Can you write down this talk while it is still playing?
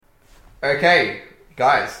Okay,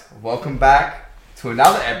 guys, welcome back to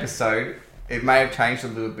another episode. It may have changed a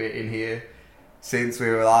little bit in here since we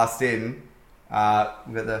were last in. We've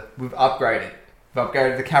upgraded. We've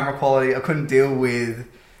upgraded the camera quality. I couldn't deal with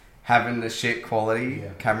having the shit quality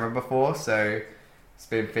camera before, so it's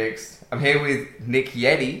been fixed. I'm here with Meet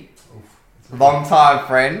Yeti, long time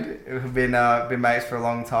friend. We've been mates for a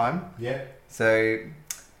long time. Yeah. So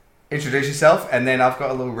introduce yourself, and then I've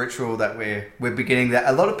got a little ritual that we're beginning that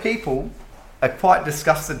a lot of people are quite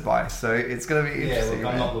disgusted by. So it's going to be interesting. Yeah,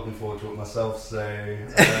 look, I'm not looking forward to it myself. So I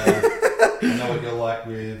know what you're like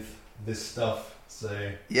with this stuff.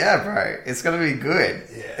 So yeah, bro, it's going to be good.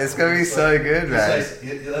 Yeah, it's going to be so good, man.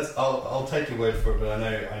 I'll take your word for it, but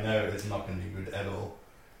I know it's not going to be good at all.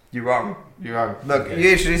 You're wrong. Look,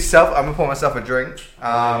 you introduce yourself. I'm going to pour myself a drink.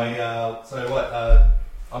 So what?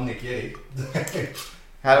 I'm Meet Yeti.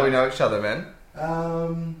 How do we know each other, man?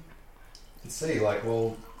 Let's see.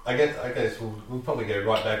 I guess we'll probably go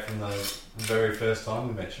right back from the very first time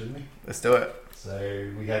we met, shouldn't we? Let's do it.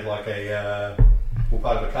 So we had we're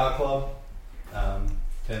part of a car club.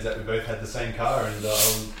 Turns out we both had the same car, and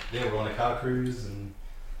we're on a car cruise, and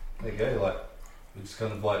there you go. We just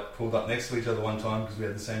kind of pulled up next to each other one time because we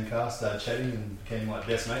had the same car, started chatting, and became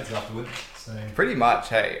best mates afterwards. So pretty much,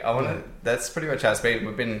 hey. That's pretty much how it's been.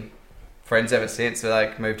 We've been friends ever since. We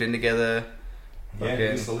moved in together. Yeah, we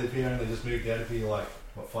used to live here, and they just moved out of here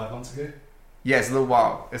 5 months ago. Yeah, it's a little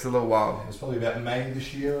while. Yeah, it was probably about May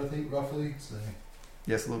this year, I think, roughly. So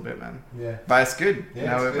yes, a little bit, man. Yeah, but it's good. Yeah,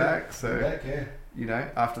 now we're good. back. So we're back, yeah.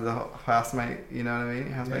 After the housemate, you know what I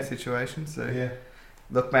mean, housemate situation. So yeah.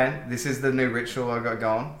 Look, man, this is the new ritual I got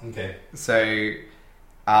going. Okay. So,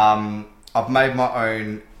 I've made my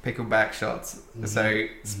own pickleback shots. Mm-hmm. So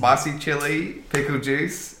spicy chili, pickle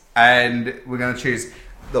juice, and we're gonna choose.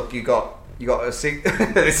 Look, you got a sick.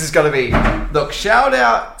 This is gonna be. Look, shout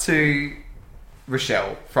out to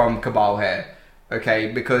Rochelle from Cabal Hair.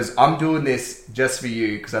 Okay, because I'm doing this just for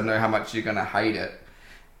you because I know how much you're gonna hate it.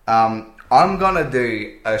 I'm gonna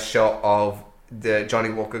do a shot of the Johnny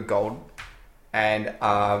Walker Gold, and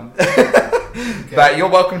okay. But you're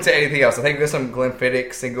welcome to anything else. I think there's some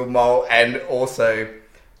Glenfiddich single malt and also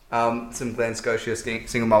some Glen Scotia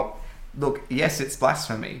single malt. Look, yes, it's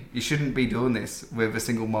blasphemy. You shouldn't be doing this with a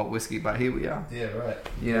single malt whiskey, but here we are. Yeah, right.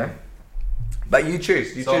 You know. But you choose.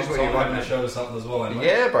 You choose what you want. I'm having a shot of something as well, anyway.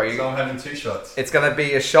 Yeah, bro. So I'm having 2 shots. It's gonna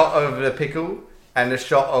be a shot of the pickle and a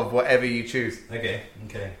shot of whatever you choose. Okay.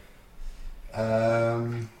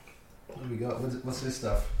 What do we got? What's this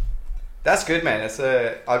stuff? That's good, man.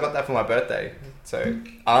 I got that for my birthday. So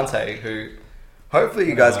Ante, who hopefully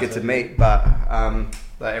you guys get to meet, but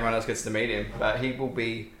everyone else gets to meet him. But he will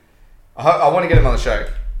be. I want to get him on the show.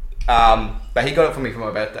 But he got it for me for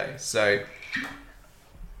my birthday. So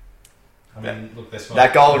look, that's fine.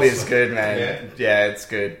 That gold is good, man. Yeah, it's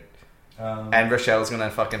good. And Rochelle's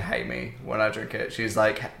gonna fucking hate me when I drink it. She's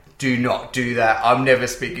like, "Do not do that. I'm never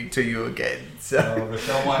speaking to you again." So,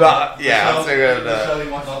 Rochelle might Rochelle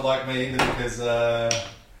might not like me either because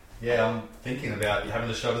I'm thinking about having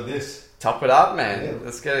a shot of this. Top it up, man. Yeah.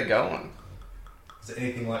 Let's get it going. Is it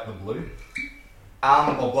anything like the blue?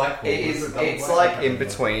 Or black? It's like in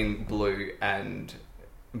between blue and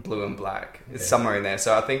black. It's somewhere in there.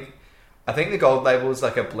 So I think the gold label is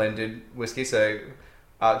like a blended whiskey. So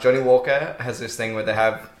Johnny Walker has this thing where they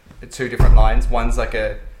have 2 different lines. One's like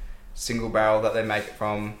a single barrel that they make it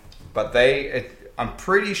from, but I'm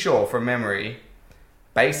pretty sure from memory,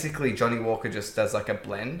 basically Johnny Walker just does like a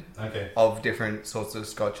blend of different sorts of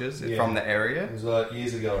scotches from the area. It was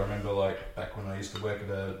years ago. I remember back when I used to work at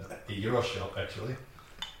a Euro shop actually.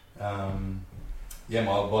 My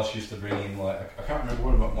old boss used to bring in I can't remember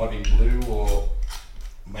what it might be, blue or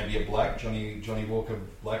maybe a black, Johnny Walker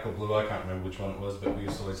black or blue. I can't remember which one it was, but we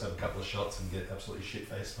used to always have a couple of shots and get absolutely shit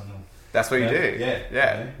faced on them. That's what you do.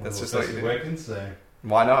 Yeah. That's just what you do. Working, so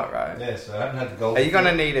why not, right? Yeah. So I haven't had the gold. Are you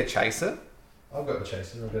gonna need a chaser? I've got the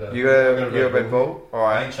chaser. You got a Red Bull?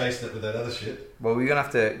 Alright. I ain't chasing it with that other shit. Well, you're gonna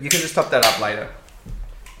have to. You can just top that up later.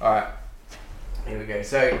 Alright. Here we go.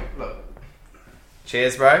 So, look.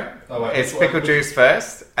 Cheers, bro. Oh, wait, it's pickle juice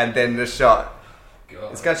first, and then the shot.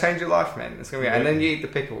 God. It's gonna change your life, man. It's gonna be, and then you eat the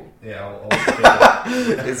pickle. Yeah, I'll eat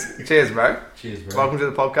the pickle. Cheers, bro. Cheers, bro. Welcome to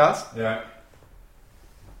the podcast. Yeah.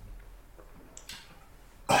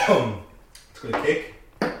 It's got a kick.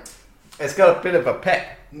 It's got a bit of a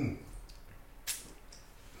pep. Mm.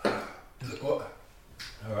 What?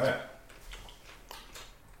 All right.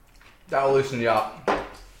 That'll loosen you up.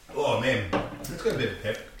 Oh man, it's got a bit of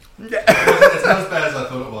pep. Yeah. It's not as bad as I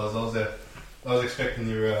thought it was. I was expecting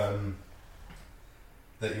your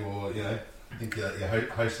that you were I think you're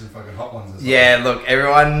hosting fucking hot ones. As well. Yeah, look,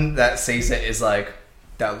 everyone that sees it is like,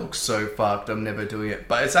 that looks so fucked. I'm never doing it,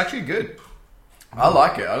 but it's actually good. I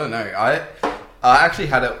like it. I don't know. I actually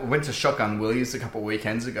went to Shotgun Willie's a couple of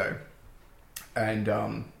weekends ago, and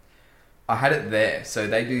I had it there. So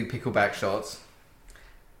they do pickleback shots,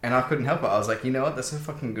 and I couldn't help it. I was like, you know what? That's a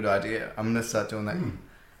fucking good idea. I'm gonna start doing that.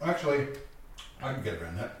 Actually, I can get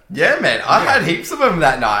around that. Yeah, man. I had heaps of them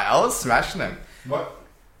that night. I was smashing them. What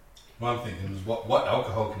I'm thinking is, what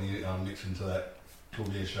alcohol can you mix into that full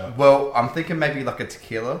beer shot? Well, I'm thinking maybe like a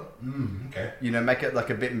tequila. Okay. You know, make it like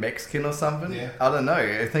a bit Mexican or something. Yeah. I don't know.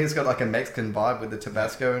 I think it's got like a Mexican vibe with the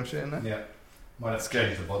Tabasco and shit in it. Yeah. Might have to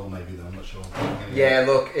change the bottle maybe though, I'm not sure. Yeah,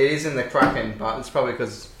 look, it is in the Kraken, but it's probably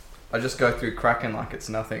because I just go through Kraken like it's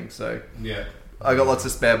nothing, so... Yeah. I got lots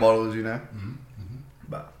of spare bottles, you know? Mm-hmm.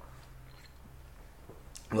 But...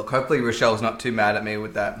 Look, hopefully Rochelle's not too mad at me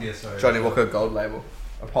with that. Yeah, sorry. Johnny Walker Gold label.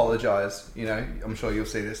 Apologise, you know, I'm sure you'll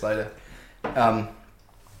see this later.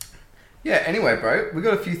 Yeah, anyway, bro, we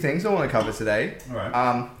got a few things I want to cover today.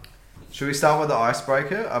 Alright. Should we start with the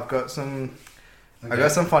icebreaker? I've got some... Okay. I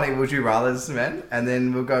got some funny would you rathers, man, and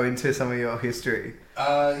then we'll go into some of your history.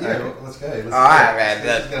 Yeah, let's go. Alright, man.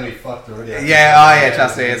 This is going to be fucked already. Yeah,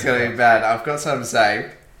 trust me, it's going to be bad. I've got some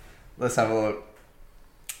saved. Let's have a look.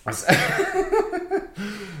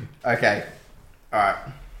 Okay. Alright.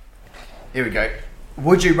 Here we go.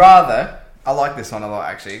 Would you rather, I like this one a lot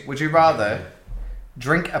actually, would you rather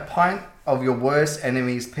drink a pint of your worst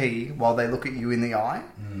enemy's pee while they look at you in the eye,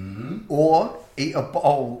 or eat a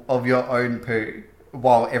bowl of your own poo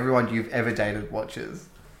while everyone you've ever dated watches?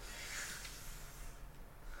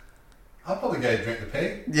 I'll probably go drink the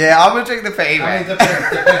pee. Yeah, I'm gonna drink the pee, man. I mean,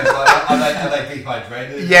 depends. Like, are they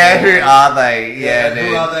dehydrated? Yeah, who are they? Yeah, dude.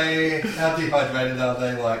 Who are they? How dehydrated are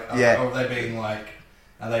they? Like, or are they being like,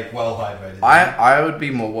 are they well hydrated? I would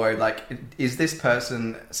be more worried, like, is this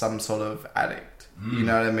person some sort of addict? You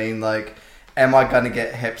know what I mean? Like, am I gonna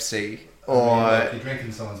get Hep C? Or... I mean, if you're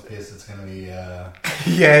drinking someone's piss, it's gonna be...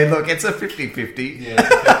 Yeah, look, it's a 50-50. Yeah, it's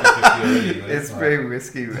a 50-50 already. It's like... pretty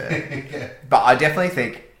risky, man. Yeah. But I definitely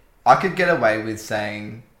think I could get away with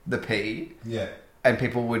saying the pee. Yeah. And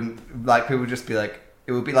people wouldn't... Like, people would just be like...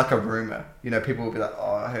 It would be like a rumour. You know, people would be like,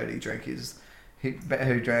 oh, I heard he drank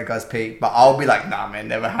a guy's pee. But I'll be like, nah, man,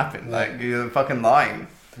 never happened. Yeah. Like, you're fucking lying.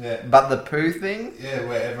 Yeah. But the poo thing... Yeah,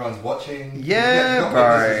 where everyone's watching. Yeah,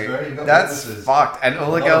 bro. That's fucked. And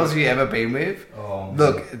all the girls you ever been with... Oh,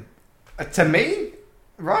 look, to me,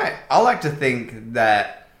 right, I like to think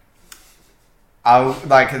that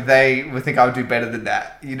they would think I would do better than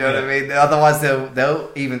that. You know what I mean? Otherwise, they'll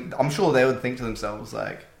even... I'm sure they would think to themselves,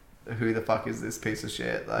 like, who the fuck is this piece of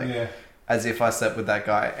shit? Like, as if I slept with that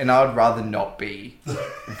guy. And I would rather not be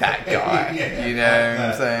that guy. You know what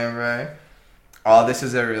I'm saying, bro? Oh, this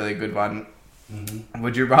is a really good one. Mm-hmm.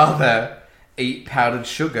 Would you rather eat powdered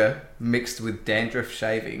sugar mixed with dandruff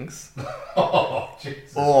shavings, oh,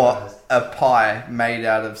 Jesus or Christ. a pie made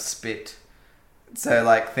out of spit? So,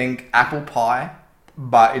 like, think apple pie,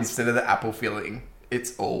 but instead of the apple filling,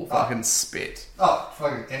 it's all fucking spit. Oh,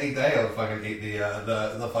 fucking any day I'll fucking eat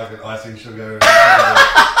the fucking icing sugar.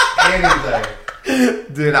 Any day.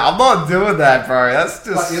 Dude, I'm not doing that, bro. That's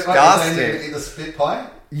disgusting. You're gonna eat the spit pie?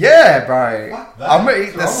 Yeah, bro. Fuck that. I'm gonna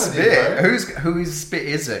eat the What's wrong with you, spit. Whose spit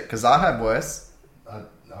is it? Because I have worse.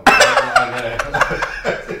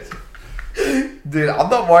 Dude, I'm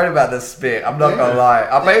not worried about the spit. I'm not gonna lie.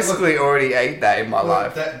 I basically already ate that in my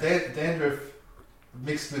life. Dandruff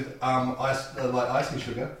mixed with icing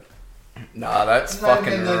sugar. Nah, that's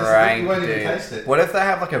fucking rank, dude. What if they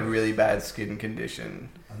have like a really bad skin condition?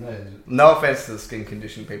 I know. No offense to the skin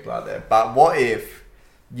condition people out there, but what if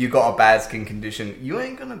you got a bad skin condition? You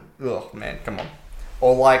ain't gonna... Oh, man, come on.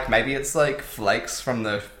 Or like, maybe it's like flakes from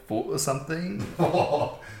the foot or something.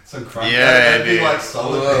 Some crunch. Yeah, that'd be like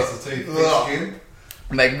solid piece of tooth skin.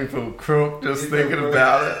 Make me feel crook just thinking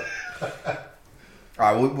about it.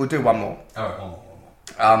 Alright, we'll do one more. Alright, one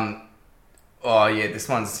more. Oh yeah, this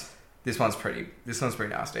one's pretty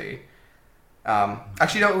nasty.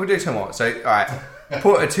 Actually, no, we'll do two more. So, alright.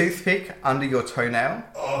 Put a toothpick under your toenail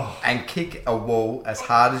and kick a wall as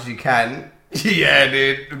hard as you can. Yeah,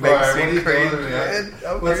 dude. What's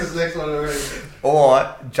this next one already?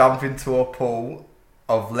 Or jump into a pool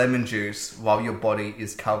of lemon juice while your body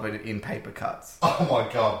is covered in paper cuts. Oh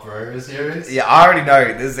my god, bro. Are you serious? Yeah, I already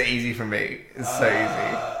know. This is easy for me. It's so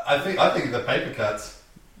easy. I think the paper cuts.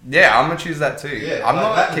 Yeah, I'm gonna choose that too. Yeah, I'm like,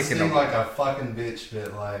 not that kicking seem them. like a fucking bitch,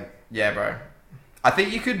 but like... Yeah, bro. I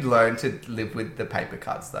think you could learn to live with the paper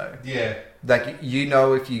cuts though. Yeah. Like, you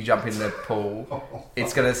know, if you jump in the pool,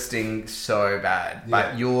 it's gonna sting so bad.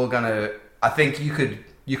 But you're gonna... I think you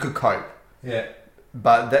could cope. Yeah.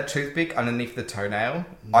 But that toothpick underneath the toenail,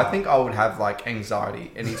 I think I would have like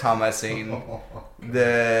anxiety anytime I seen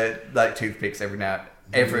the like toothpicks ever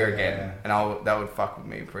again, and that would fuck with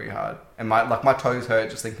me pretty hard. And my toes hurt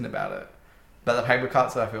just thinking about it. But the paper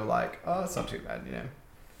cuts, I feel like, oh, it's not too bad, you know.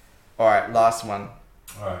 All right, last one.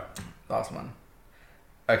 Last one.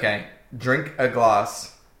 Okay, drink a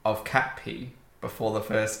glass of cat pee before the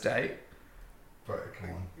first date. Bro,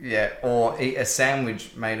 come on. Yeah, or eat a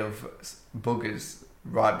sandwich made of boogers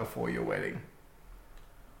right before your wedding.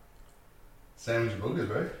 Sandwich of boogers,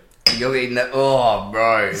 bro. You're eating that. Oh,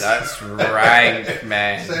 bro, that's rank,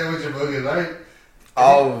 man. Sandwich of boogers, mate.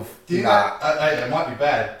 Oh, do you know? It might be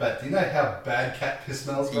bad, but do you know how bad cat piss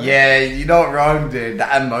smells, bro? Yeah, you're not wrong, dude.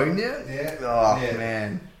 The ammonia? Yeah. Oh,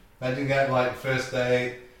 man. Imagine going like first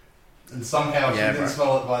date, and somehow she didn't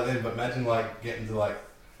smell it by then. But imagine like getting to like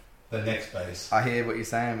the next base. I hear what you're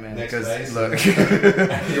saying, man. Next base. Look,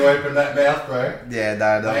 and you open that mouth, bro. Yeah,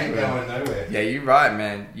 no, they ain't going nowhere. Yeah, you're right,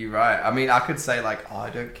 man. You're right. I mean, I could say like, oh, I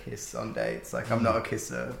don't kiss on dates. Like, I'm not a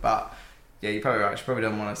kisser, but. Yeah, you're probably right. She probably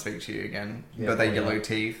don't want to speak to you again. Yeah, but they yellow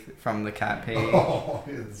teeth from the cat pee.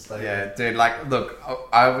 Yeah, dude. Like, look,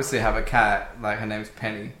 I obviously have a cat. Like, her name's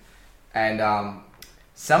Penny, and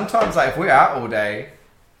sometimes, like, if we're out all day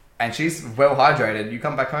and she's well hydrated, you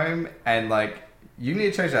come back home and like you need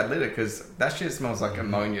to change that litter because that shit smells like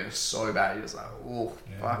ammonia so bad. You're just like, oh,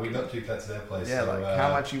 fuck. We got 2 cats at our place. Yeah, so, like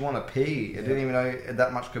how much you want to pee? I didn't even know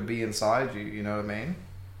that much could be inside you. You know what I mean?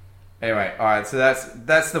 Anyway, alright, so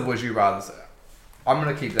that's the Would You Rathers. I'm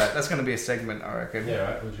going to keep that. That's going to be a segment, I reckon.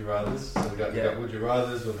 Yeah, right, Would You Rathers. So we've got Would You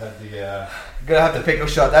Rathers, we've had the... Gotta have the pickle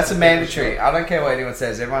shot. That's a mandatory. I don't care what anyone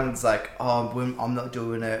says. Everyone's like, oh, I'm not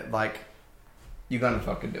doing it. Like, you're going to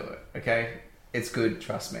fucking do it, okay? It's good,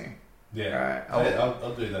 trust me. Yeah. Alright.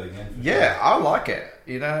 I'll do that again. Yeah, I like it.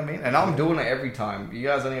 You know what I mean? And I'm doing it every time. You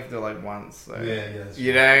guys only have to do it like once. So. Yeah, that's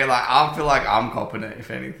you know, like, I feel like I'm copping it, if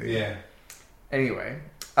anything. Yeah. Anyway...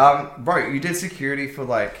 bro, you did security for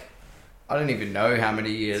like, I don't even know how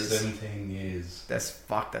many years. 17 years.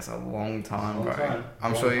 That's a long time, bro.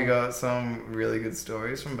 I'm sure you got some really good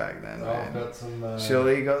stories from back then, man. I've got some...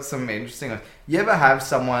 Surely you got some interesting... You ever have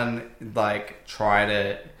someone like try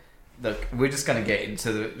to... Look, we're just going to get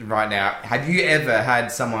into right now. Have you ever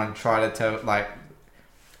had someone try to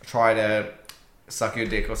suck your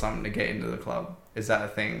dick or something to get into the club? Is that a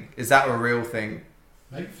thing? Is that a real thing?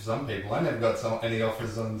 Maybe for some people. I never got any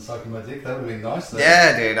offers on sucking my dick. That would have been nice, though.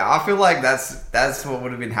 Yeah, dude. I feel like that's what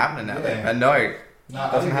would have been happening out there. And no,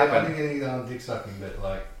 doesn't happen. I didn't get any dick sucking, but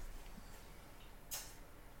like...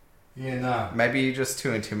 Yeah, no. Maybe you're just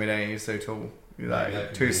too intimidating. You're so tall. You're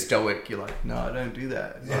like too stoic. You're like, no, I don't do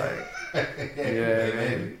that. Like, yeah,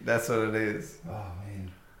 maybe. That's what it is. Oh,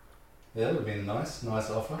 man. Yeah, that would have been a nice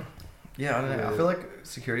offer. Yeah, I don't know. I feel like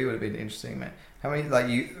security would have been interesting, man. How many, like,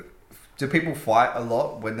 do people fight a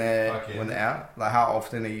lot when they're out? Like, how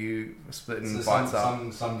often are you splitting fights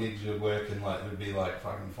up? Some gigs you work and like it would be like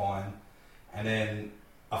fucking fine, and then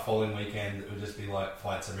a following weekend it would just be like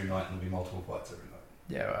fights every night and there'd be multiple fights every night.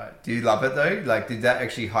 Yeah, right. Do you love it though? Like, did that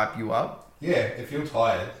actually hype you up? Yeah, if you're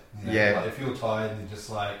tired. You know, like if you're tired and you're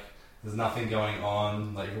just like there's nothing going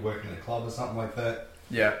on, like you're working at a club or something like that.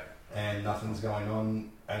 Yeah. And nothing's going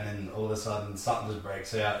on. And then all of a sudden something just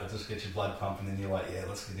breaks out, it just gets your blood pumping, and you're like, yeah,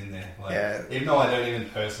 let's get in there. Like, even though I don't even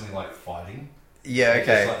personally like fighting. Yeah,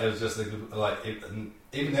 okay. It was just a good, like,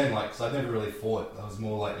 even then, like, because I never really fought. I was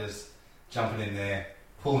more like just jumping in there,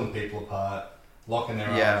 pulling people apart, locking their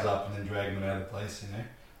arms up, and then dragging them out of the place, you know?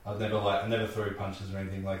 I never threw punches or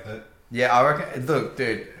anything like that. Yeah, I reckon, look,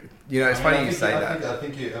 dude, you know, it's funny you say that. I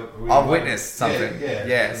think I've witnessed something.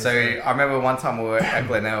 Yeah. So I remember one time we were at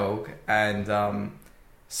Glenelg, and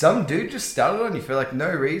some dude just started on you for like no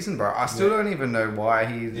reason, bro. I still don't even know why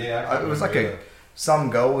he... it was like some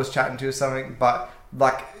girl was chatting to or something, but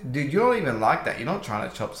like, dude, you're not even like that. You're not trying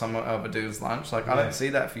to chop some other dude's lunch. Like, I don't see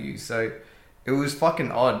that for you. So it was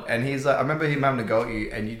fucking odd. And he's like, I remember him having to go at you,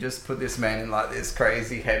 and you just put this man in like this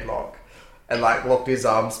crazy headlock and like locked his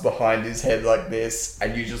arms behind his head like this,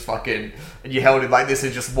 and you just fucking, and you held him like this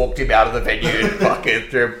and just walked him out of the venue and fucking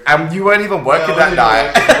threw him. And you weren't even working that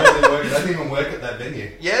night. I didn't even work at that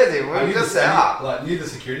venue. Yeah, they were just out. Like, knew the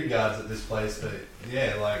security guards at this place, but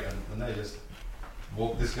yeah, like, and they just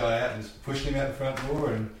walked this guy out and just pushed him out the front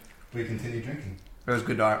door, and we continued drinking. It was a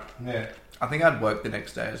good night. Yeah. I think I'd work the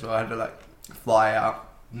next day as well. I had to like fly out.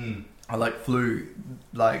 I like flew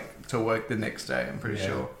like to work the next day, I'm pretty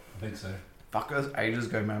sure. I think so. Fuck, that was ages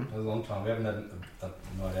ago, man. It was a long time. We haven't had a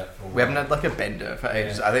night out for a while. We haven't had like a bender for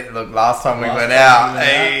ages. I think, look, last time we went time out, we went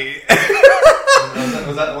hey.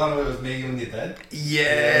 was that the one where it was me and your dad?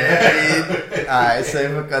 Yeah. Alright,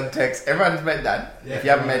 so for context, everyone's met Dad. Yeah, if you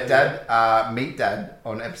haven't met Dad, meet Dad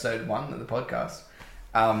on episode 1 of the podcast.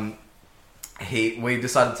 We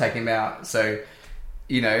decided to take him out. So,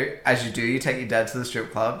 you know, as you do, you take your dad to the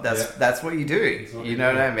strip club. That's what you do. You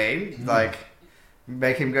know what I mean? Mm. Like,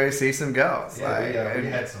 make him go see some girls. Yeah, like, we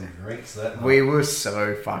had some drinks that night. We were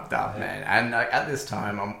so fucked up, man. And like, at this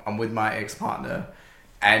time, I'm with my ex-partner,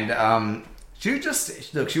 and she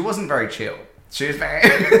just look. She wasn't very chill. She was very,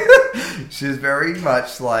 she was very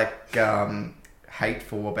much like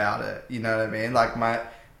hateful about it. You know what I mean? Like my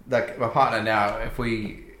partner now, if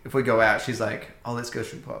we go out, she's like, "Oh, let's go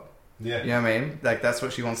strip club." Yeah, you know what I mean? Like that's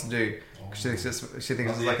what she wants to do. She thinks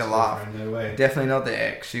it's like a laugh. No way. Definitely not the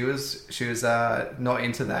ex. She was not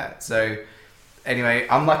into that. So anyway,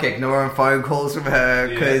 I'm like ignoring phone calls from her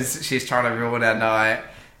because she's trying to ruin our night.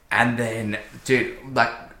 And then, dude,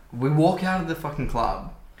 like we walk out of the fucking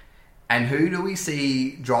club, and who do we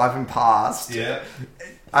see driving past? Yeah,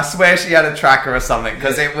 I swear she had a tracker or something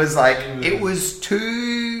because it was like There's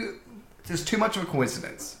too much of a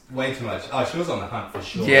coincidence. Way too much. Oh, she was on the hunt for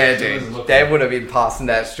sure. Yeah, dude. They would have been passing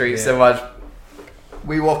that street so much.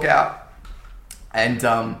 We walk out, and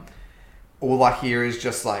all I hear is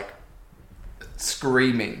just like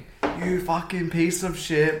screaming, "You fucking piece of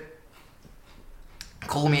shit!"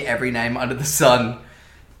 Call me every name under the sun.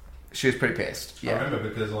 She was pretty pissed. Yeah. I remember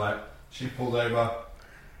because like she pulled over.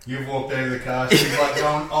 You've walked out of the car. She's like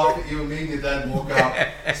going off at you and me and your dad walk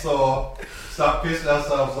up. So start pissing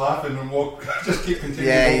ourselves laughing and just keep continuing.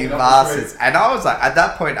 Yeah, you bastards. And I was like, at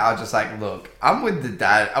that point, I was just like, look, I'm with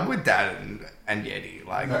Dad and Yeti.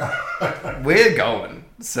 Like, we're going.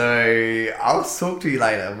 So I'll talk to you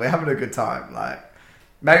later. We're having a good time. Like,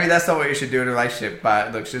 maybe that's not what you should do in a relationship.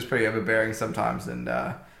 But look, she's pretty overbearing sometimes. And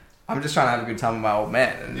I'm just trying to have a good time with my old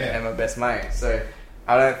man and my best mate. So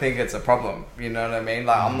I don't think it's a problem. You know what I mean?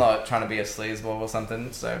 Like, I'm not trying to be a sleazeball or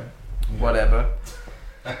something. So whatever.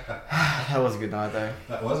 That was a good night, though.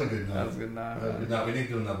 That was a good night. That was a good night. We need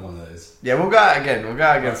to do another one of those. Yeah, we'll go out again.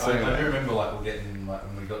 Soon. I do remember, like, we're getting, like,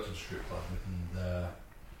 when we got to the strip club,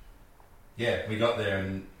 and we got there,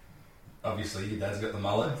 and obviously your dad's got the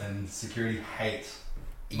mullet, and security hates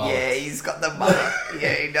mullets. Yeah, he's got the mullet.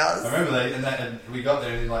 Yeah, he does. I remember and we got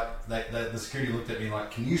there, and like, the security looked at me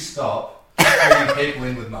like, "Can you stop bringing people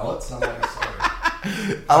in with mullets?" And I'm like,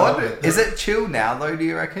 "Sorry." I wonder, is it chill now though? Do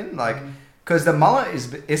you reckon? Like, because the mullet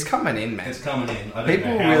is coming in, man. It's coming in.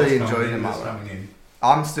 People really enjoy the mullet. Coming in.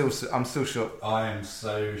 I'm still shook. I am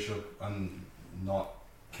so shook. I'm not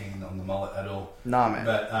keen on the mullet at all. Nah, man.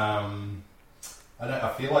 But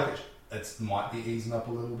I feel like it might be easing up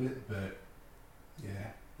a little bit, but yeah,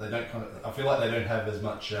 they don't I feel like they don't have as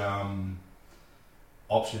much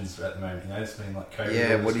options at the moment. You know, it's been like COVID.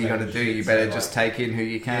 Yeah, what are you going to do? You better just take in who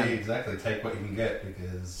you can. Yeah, exactly. Take what you can get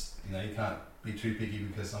because you can't be too picky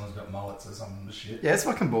because someone's got mullets or some shit. Yeah, it's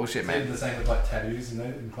fucking bullshit, man. The same with like tattoos,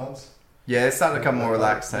 in clubs. Yeah, it's starting to become more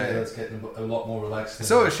relaxed. Yeah, it's getting a lot more relaxed.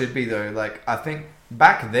 So it should be though. Like, I think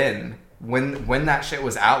back then, when that shit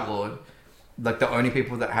was outlawed, like the only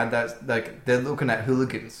people that had that, like they're looking at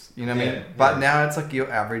hooligans. You know what I mean? But now it's like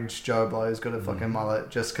your average Joe Blow's got a fucking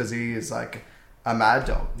mullet just because he is like a mad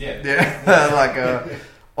dog. Yeah.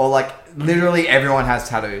 Or like literally everyone has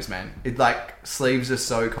tattoos, man. It like sleeves are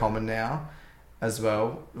so common now, as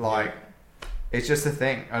well. Like. It's just a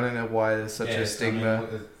thing. I don't know why there's such a stigma. I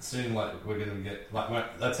mean, soon, like, we're going to get...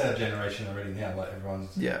 Like, that's our generation already now. Like,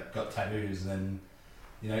 everyone's got tattoos. And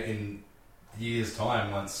then, in years'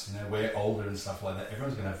 time, once, we're older and stuff like that,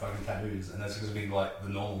 everyone's going to have fucking tattoos. And that's going to be, like, the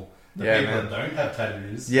normal. The people that don't have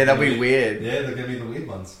tattoos... Yeah, they'll be weird. Yeah, they're going to be the weird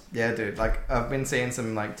ones. Yeah, dude. Like, I've been seeing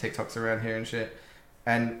some, like, TikToks around here and shit.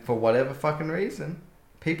 And for whatever fucking reason,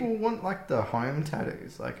 people want, like, the home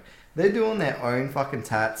tattoos. Like, they're doing their own fucking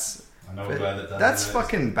tats... I know a guy that does. That's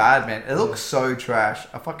fucking bad, man. It looks so trash.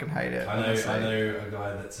 I fucking hate it. I know a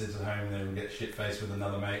guy that sits at home and they'll get shit faced with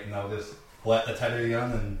another mate and they'll just pull out the tattoo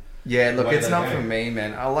gun and... Yeah, look, it's not for me,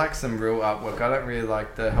 man. I like some real artwork. I don't really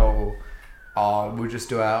like the whole... we'll just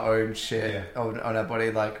do our own shit on our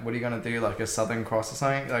body. Like, what are you going to do? Like a Southern Cross or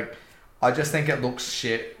something? Like, I just think it looks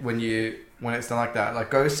shit when it's done like that. Like,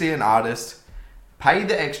 go see an artist... Pay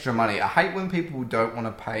the extra money. I hate when people don't want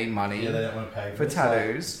to pay money. Yeah, they don't want to pay for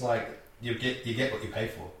tattoos. It's like you get what you pay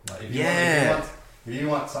for. Like if you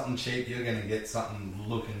want something cheap, you're going to get something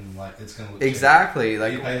looking like it's going to look exactly. Cheap.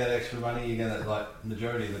 Like you pay that extra money, you're going to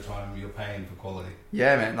majority of the time you're paying for quality.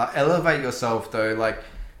 Yeah, man. Like elevate yourself though. Like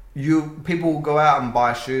people will go out and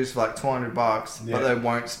buy shoes for like $200, Yeah. but they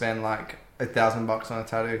won't spend like $1,000 on a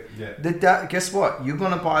tattoo. Yeah. Guess what? You're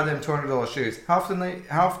gonna buy them $200 shoes. How often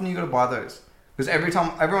are you gonna buy those? Because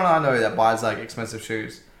everyone I know that buys like expensive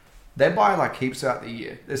shoes, they buy like heaps throughout the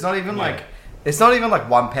year. It's not even like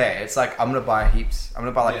one pair. It's like I'm gonna buy heaps. I'm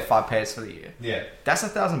gonna buy like 5 pairs for the year. Yeah. That's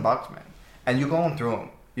 $1,000, man. And you're going through them.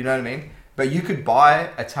 You know what I mean? But you could buy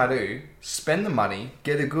a tattoo, spend the money,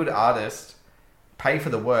 get a good artist, pay for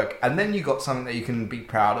the work, and then you got something that you can be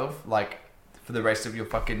proud of, like for the rest of your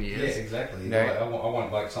fucking years. Yeah, exactly. You know? Like, I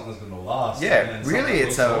want like something that's gonna last. Yeah, really,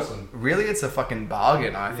 it's awesome. a fucking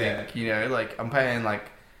bargain. I think you know, like I'm paying like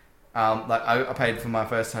I paid for my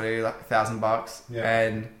first tattoo like $1,000,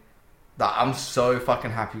 and like I'm so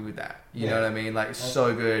fucking happy with that. You know what I mean? Like it's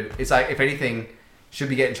so good. It's like if anything, should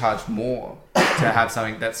be getting charged more to have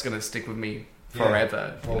something that's gonna stick with me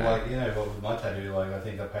forever. Well, you know? like with my tattoo, like I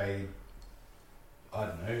think I paid, I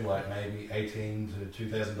don't know, like maybe $1,800 to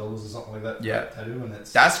 $2,000 or something like that. For that tattoo, and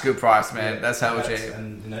that's a good price, man. That's how cheap.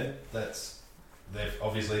 And you know, that's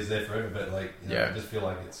obviously it's there forever, but like I just feel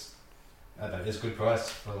like it's, I don't know, it's good price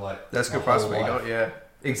for like that's good price for what you got. Yeah.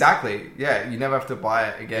 Exactly. Yeah, you never have to buy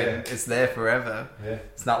it again. Yeah. It's there forever. Yeah.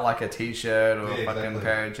 It's not like a T-shirt or a fucking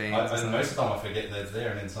pair of jeans. And most of the time I forget that it's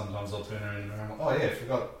there, and then sometimes I'll turn around and I'm like, oh yeah, I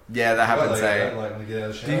forgot. Yeah, that happens. Like when I get out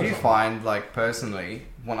of the shower. Did you find, like personally,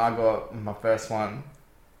 when I got my first one,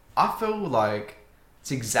 I feel like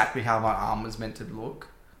it's exactly how my arm was meant to look.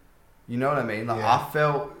 You know what I mean? Like I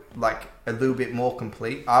felt like a little bit more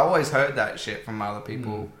complete. I always heard that shit from other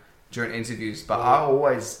people during interviews, but I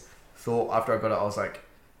always thought after I got it, I was like,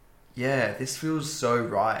 yeah, this feels so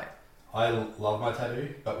right. I love my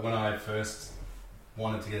tattoo, but when I first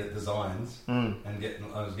wanted to get it designed and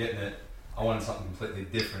I was getting it, I wanted something completely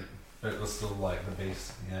different, but it was still like the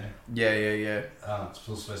beast, you know? Yeah. It's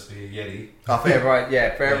still supposed to be a Yeti. Oh, for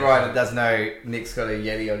everyone that doesn't know, Nick's got a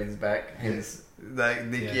Yeti on his back. His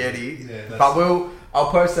Nick Yeti. Yeah, but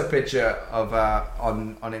I'll post a picture of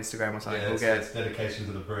on Instagram or something. Yeah, it's dedication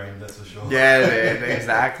to the brand, that's for sure. Yeah, man,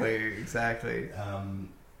 exactly.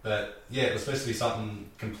 But yeah, it was supposed to be something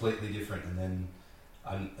completely different, and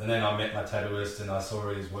then I met my tattooist and I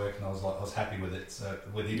saw his work and I was happy with it. So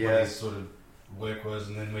what his sort of work was,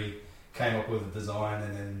 and then we came up with a design,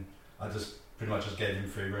 and then I just pretty much just gave him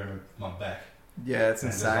free room with my back. Yeah, it's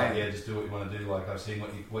insane. Just do what you want to do. Like I've seen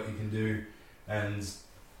what you can do, and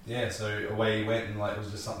so away he went, and like it was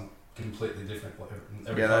just something completely different.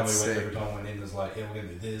 Every time we went in, it was like, yeah, we're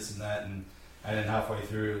gonna do this and that, and then halfway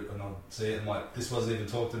through, and I'll see it, and like, this wasn't even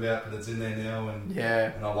talked about, but it's in there now, and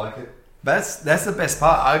I like it. That's the best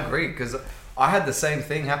part. I agree, because I had the same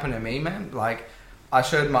thing happen to me, man. Like, I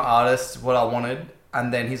showed my artist what I wanted,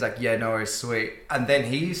 and then he's like, yeah, no worries, sweet. And then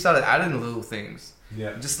he started adding little things.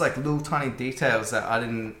 Yeah. Just like little tiny details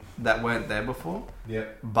that weren't there before. Yeah.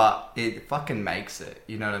 But it fucking makes it.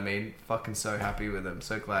 You know what I mean? Fucking so happy with him.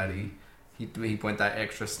 So glad he went that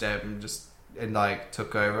extra step and like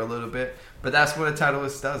took over a little bit. But that's what a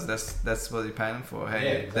tattooist does. That's what you're paying them for.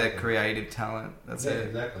 Hey, they're creative talent. That's it.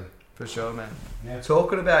 Exactly. For sure, man. Yeah.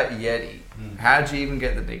 Talking about Yeti, how'd you even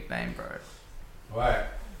get the nickname, bro? Right.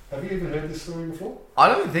 Have you even heard this story before? I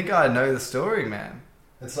don't think I know the story, man.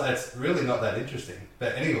 It's really not that interesting.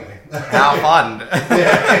 But anyway. How fun.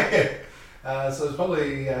 So it's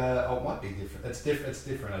probably, it might be different. It's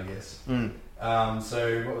different, I guess.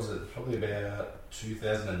 So what was it? Probably about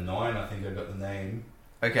 2009, I think I got the name.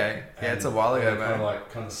 Okay. Yeah, it's a while ago, man.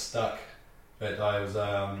 Kind of stuck. But I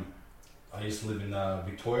used to live in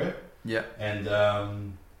Victoria. Yeah. And I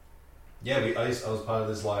was part of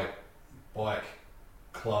this like bike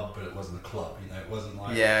club, but it wasn't a club, you know. It wasn't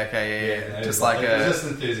like just like it was just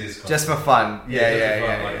enthusiast club. Just for fun.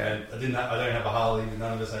 Yeah. I don't have a Harley.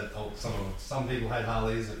 None of us had. Some people had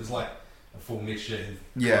Harleys. It was like a full mixture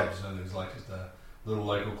of clubs, and it was like just a little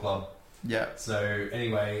local club. Yeah. So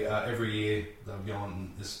anyway, every year they'll go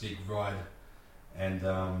on this big ride, and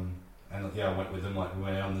I went with them. Like we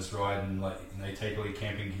went out on this ride, and like you take all your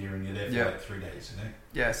camping gear, and you're there for like 3 days, you know.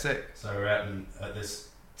 Yeah, sick. So we're out at this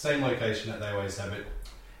same location that they always have it.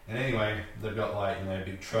 And anyway, they've got like a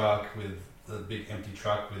big truck with the big empty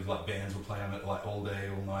truck with like bands will play on it like all day,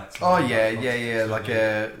 all night. So like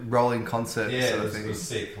a rolling concert. Yeah, sort of thing. It was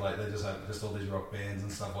sick. Like they just have all these rock bands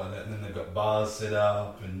and stuff like that, and then they've got bars set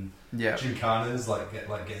up and gymkhanas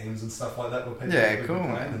like games and stuff like that. Where people cool,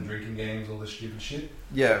 playing man. And drinking games, all this stupid shit.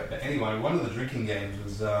 Yeah. But anyway, one of the drinking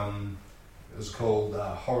games was called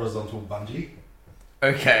horizontal bungee.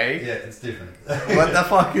 Okay. Yeah, it's different. What the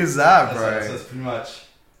fuck is that, bro? So it's pretty much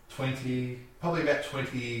probably about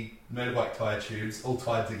 20 motorbike tyre tubes all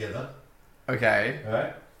tied together. Okay.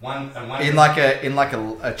 Right? one in like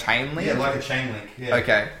a chain link. Yeah, like a chain link. Yeah.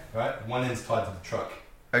 Okay. Right. One end's tied to the truck.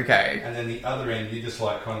 Okay. And then the other end, you just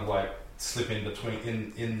like kind of like slip in between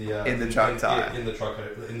in the truck tire. in the truck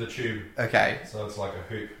in the tube. Okay. So it's like a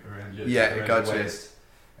hoop around your Yeah, gotcha. your waist.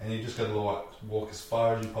 And you just got to walk as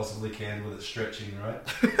far as you possibly can with it stretching, right?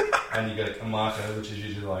 And you got a marker, which is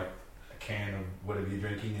usually like a can of whatever you're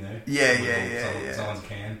drinking, you know? Yeah. Someone's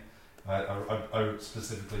can. I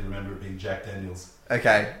specifically remember it being Jack Daniels.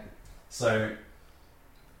 Okay. So,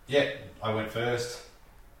 yeah, I went first,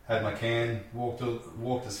 had my can,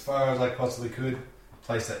 walked as far as I possibly could,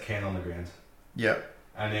 placed that can on the ground. Yep.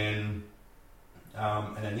 And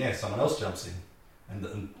then yeah, someone else jumps in.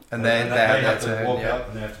 And then they have to walk up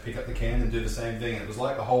and they have to pick up the can and do the same thing. It was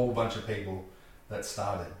like a whole bunch of people that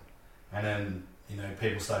started, and then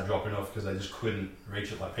people started dropping off because they just couldn't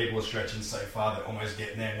reach it. Like people were stretching so far they're almost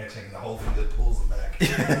getting there. Next thing, the whole thing just pulls them back. They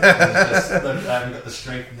haven't got the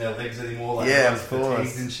strength in their legs anymore. Like of course,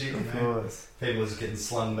 fatigued and shit. Of course, people are just getting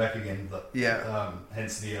slung back again. But,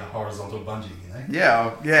 hence the horizontal bungee.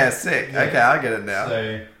 Yeah, sick. Yeah. Okay, I get it now.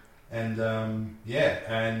 So, and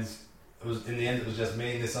it was in the end. It was just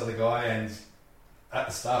me and this other guy, and at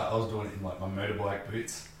the start, I was doing it in like my motorbike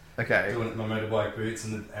boots. Okay. Doing it in my motorbike boots,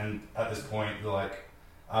 and at this point, like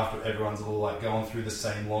after everyone's all like going through the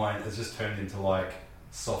same line, it's just turned into like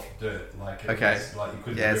soft dirt. Like it was, like you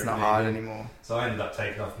couldn't. Yeah, it's not hard anymore. So I ended up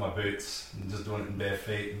taking off my boots and just doing it in bare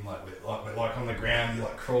feet, and we're like on the ground, you're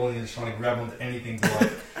like crawling, and just trying to grab onto anything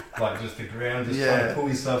to like just the ground, just trying to pull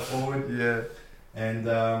yourself forward. Yeah. And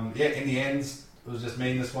in the end, it was just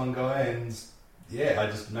me and this one guy, and I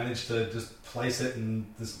just managed to just place it,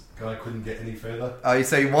 and this guy couldn't get any further. Oh,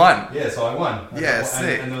 so you won? Yeah, so I won.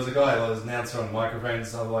 Sick. And there was a guy that was an announcer on the microphone and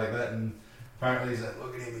stuff like that, and apparently he's like,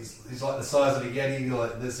 look at him, he's like the size of a Yeti,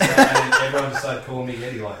 like this, and then everyone just started calling me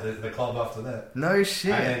Yeti, like the club after that. No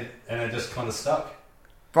shit. And it just kind of stuck.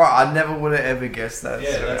 Bro, I never would have ever guessed that.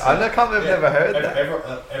 Yeah, I can't believe I've never heard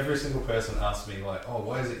that. Every single person asked me, like, oh,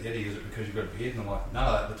 why is it Yeti? Is it because you've got a beard? And I'm like,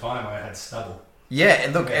 no, at the time I had stubble. Yeah,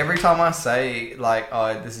 and look, every time I say, like,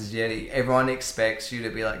 oh, this is Yeti, everyone expects you to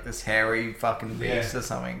be like this hairy fucking beast or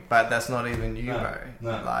something. But that's not even you, bro.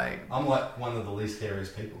 No. Like, I'm like one of the least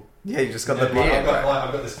hairiest people. Yeah, you just got the beard. I've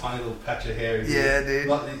got this tiny little patch of hair. Yeah, dude.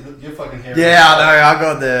 Like, you're fucking hairy. Yeah, I know.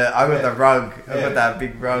 I got the rug. I got that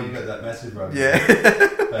big rug. You got that massive rug. Yeah.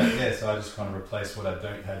 But so I just kind of replaced what I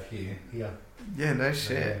don't have here. Yeah, no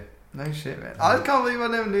shit. No shit, man. I can't believe I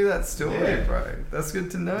never knew that story, bro. That's good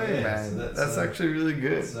to know, man. So that's actually really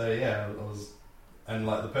good. So I was, and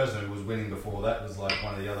like the person who was winning before that was like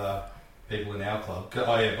one of the other people in our club.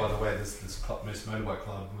 Oh yeah, by the way, this motorbike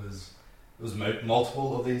club was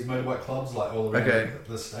multiple of these motorbike clubs, like all around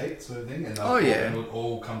the state, sort of thing. And and would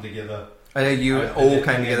all come together. I know you all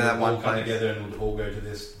came together at one place. Come together and would all go to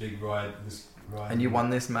this big ride. And you won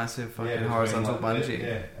this massive fucking horizontal bungee.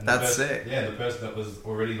 Yeah. That's sick. Yeah, the person that was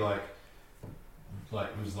already like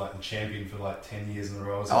was like the champion for like 10 years in a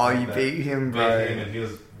row. Oh, you beat him, bro. Beat him, and he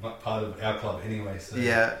was part of our club anyway. So,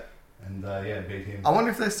 yeah. And beat him. I wonder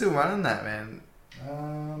if they're still running that, man. I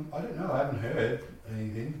don't know. I haven't heard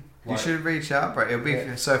anything. You should reach out, bro. It'll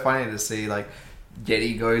be so funny to see like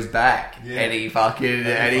Yeti goes back and he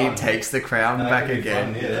takes the crown back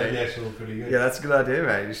again. Fun. Yeah, that'd be actually pretty good. Yeah, that's a good idea,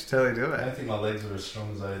 mate. You should totally do it. I don't think my legs are as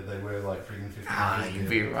strong as they were like freaking 15 years you'll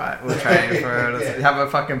be right. We'll train for it. Have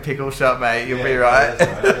a fucking pickle shop, mate. You'll be right.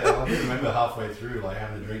 That's right. I remember halfway through like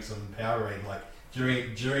having to drink some Powerade, like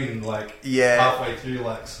during like halfway through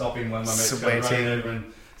like stopping when my mates got running over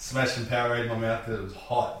and smashing Powerade in my mouth because it was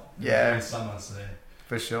hot. Yeah. In summer, so.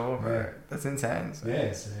 For sure, bro. Yeah. That's intense.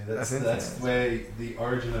 Yeah, so that's where the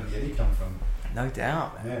origin of Yeti come from. No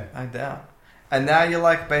doubt, man. Yeah. No doubt. And now you're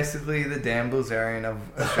like basically the Dan Bilzerian of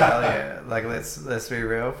Australia. Like let's be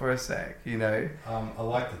real for a sec, you know. I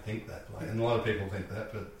like to think that, and a lot of people think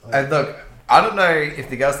that, but and look, I don't know if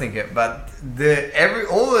the girls think it, but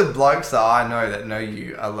all the blokes that I know that know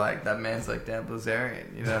you are like, that man's like Dan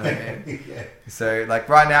Bilzerian. You know what I mean? Yeah. So like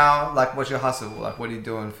right now, like what's your hustle? Like what are you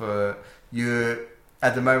doing for your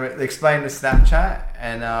at the moment? Explain the Snapchat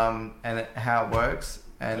and how it works.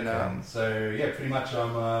 And so yeah, pretty much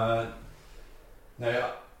I'm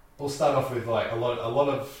we'll start off with like a lot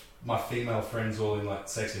of my female friends all in like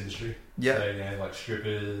sex industry. Yeah. So like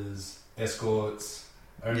strippers, escorts,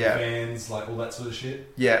 OnlyFans, like all that sort of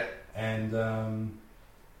shit. Yeah. And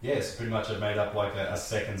so pretty much I've made up like a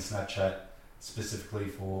second Snapchat specifically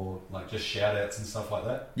for like just shout outs and stuff like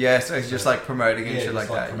that. Yeah, so it's just like promoting and shit like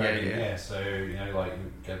that. Yeah. So, like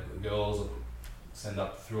you get girls send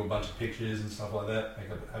up through a bunch of pictures and stuff like that.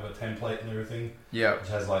 Have a template and everything. Yeah. Which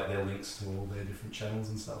has like their links to all their different channels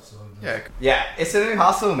and stuff. So yeah, it's a new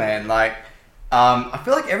hustle, man. Like, I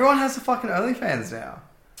feel like everyone has a fucking OnlyFans now.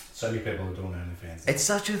 So many people are doing OnlyFans. It's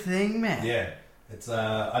such a thing, man. Yeah. It's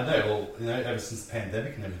I know. Well, you know, ever since the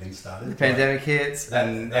pandemic and everything started, the pandemic hits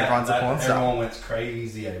and everyone's a porn star. Everyone went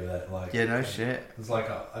crazy over that. Like, yeah, no shit. It's like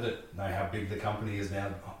I don't know how big the company is now.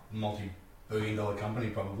 Multi-billion-dollar company,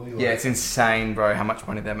 probably. Like, yeah, it's insane, bro. How much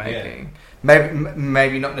money they're making. Yeah.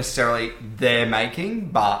 Maybe not necessarily they're making,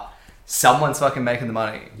 but someone's fucking making the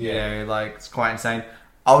money. Yeah, you know, like it's quite insane.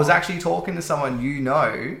 I was actually talking to someone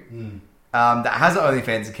that has an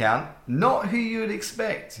OnlyFans account, not who you would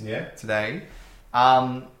expect. Today.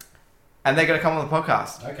 And they're going to come on the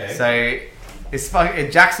podcast. Okay. So, it's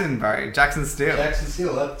fucking Jackson, bro. Jackson Steele. Jackson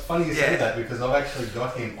Steele. That's funny you say that because I've actually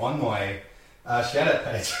got him on my shout-out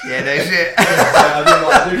page. Yeah, no shit.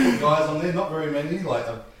 I do put guys on there, not very many. Like,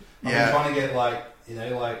 I've been trying to get, like, you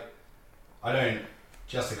know, like, I don't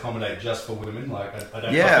just accommodate just for women. Like, I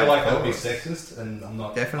don't. I feel like that would be sexist, and I'm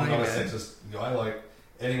not. Definitely, I'm not a sexist guy. Like,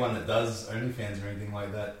 anyone that does OnlyFans or anything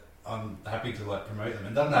like that, I'm happy to like promote them.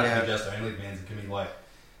 It doesn't have to be just OnlyFans. It can be like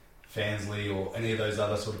Fansly or any of those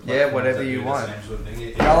other sort of platforms whatever you want. Same sort of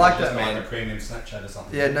thing. I like just that, man. Like a premium Snapchat or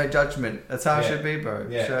something. Yeah, no judgment. That's how it should be, bro.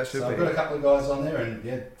 Yeah, so it should I've got a couple of guys on there, and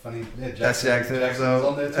funny. Yeah, Jackson's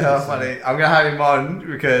on there too. Oh, funny. I'm gonna have him on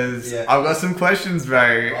because I've got some questions, bro.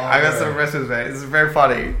 I got some questions, mate. This is very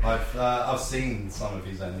funny. I've seen some of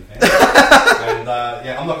his OnlyFans, and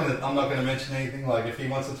I'm not gonna mention anything. Like if he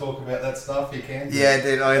wants to talk about that stuff, he can. Yeah,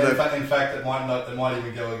 dude. In fact, it might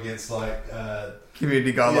even go against like.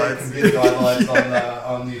 Community guidelines. Community guidelines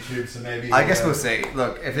on YouTube, so maybe... I guess we'll see.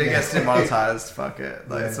 Look, if it gets demonetized, fuck it.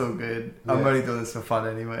 Like, it's all good. I'm only doing this for fun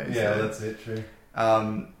anyway. Yeah, so. That's it, true.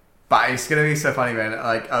 But it's going to be so funny, man.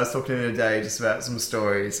 Like, I was talking to him today just about some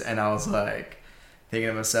stories, and I was like, thinking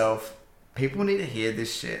to myself, people need to hear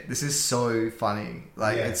this shit. This is so funny.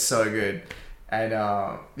 Like, it's so good. And,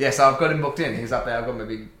 so I've got him booked in. He's up there. I've got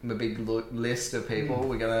my big list of people.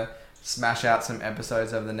 We're going to smash out some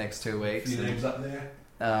episodes over the next 2 weeks. A few names up there.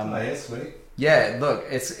 Yeah, sweet. Yeah, look,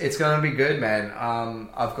 it's gonna be good, man.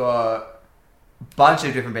 I've got a bunch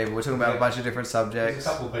of different people. We're talking about a bunch of different subjects. There's a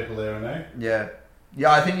couple of people there, I know.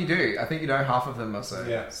 Yeah, I think you do. I think you know half of them or so.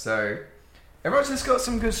 Yeah. So everyone's just got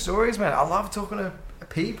some good stories, man. I love talking to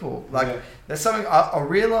people. Like, there's something I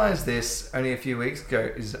realized this only a few weeks ago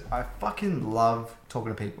is I fucking love talking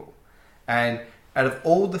to people, and out of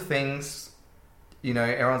all the things. You know,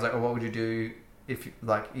 everyone's like, "Oh, what would you do if you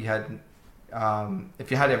had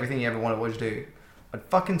everything you ever wanted? What would you do?" I'd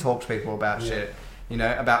fucking talk to people about shit. You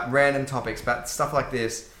know, about random topics, about stuff like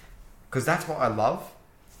this, because that's what I love.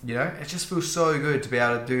 You know, it just feels so good to be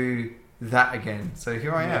able to do that again. So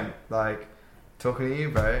here I am, like talking to you,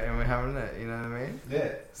 bro, and we're having it. You know what I mean?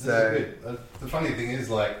 Yeah. This is good. The funny thing is,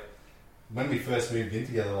 like, when we first moved in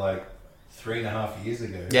together, like. 3.5 years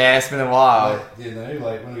ago. Yeah, it's been a while. Like, you know,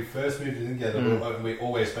 like when we first moved in together, we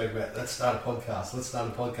always spoke about let's start a podcast.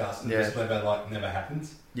 And it just went about like never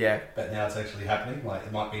happens. Yeah. But now it's actually happening. Like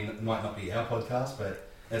it might not be our podcast, but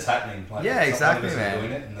it's happening. Like, exactly, man.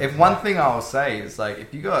 Doing it, if one thing I'll say is like,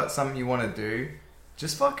 if you got something you want to do,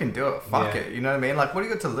 just fucking do it. Fuck it. You know what I mean? Like, what do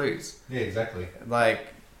you got to lose? Yeah, exactly. Like.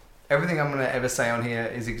 Everything I'm going to ever say on here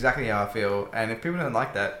is exactly how I feel. And if people don't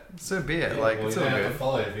like that, so be it. Yeah, like, well, it's all good. You don't good. have to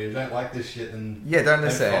follow it. If you don't like this shit, then don't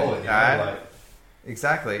listen. Follow it, you know? Like,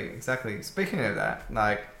 Exactly. Speaking of that,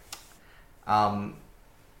 like, so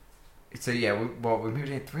yeah, we moved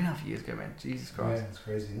in 3.5 years ago, man. Jesus Christ. Yeah, it's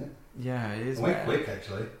crazy, isn't it? Yeah, it is. It went quick,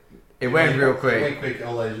 actually. It went real quick. It went quick.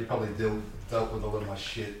 Although you probably dealt with a lot of my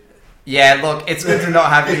shit. Yeah, look, it's good to not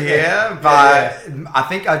have you here, but I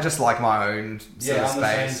think I just like my own sort of space. I'm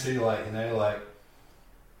the same too. Like, you know, like,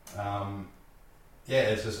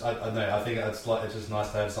 it's just I don't know. I think it's just nice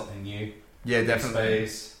to have something new. Yeah, definitely.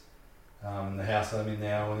 Space, the house I'm in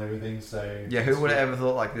now and everything. So yeah, who would have ever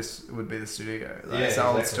thought like this would be the studio? Like, it's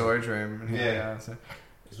our old storage room. And here we are, so.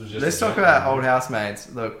 Let's talk about old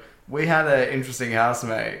housemates. Look. We had an interesting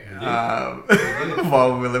housemate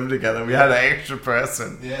while we were living together. We had an extra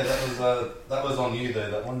person. Yeah, that was on you though.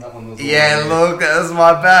 That one was. Yeah, look, that was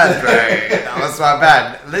my bad, bro. That was my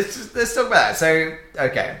bad. Let's talk about that. So,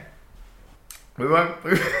 okay, we won't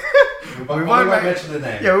mention the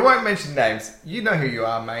name. Yeah, we won't mention names. You know who you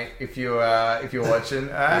are, mate. If you're watching,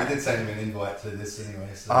 we did send him an invite to this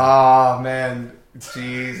anyway. So. Oh man,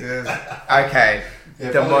 Jesus. Okay.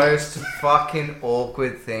 Yeah, the most fucking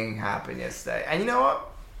awkward thing happened yesterday. And you know what?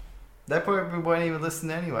 They probably won't even listen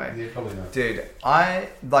anyway. Yeah, probably not. Dude,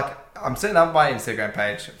 I'm setting up my Instagram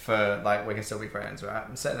page for, like, We Can Still Be Friends, right?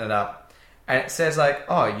 I'm setting it up. and it says like,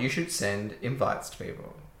 oh, you should send invites to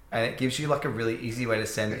people, and it gives you like a really easy way to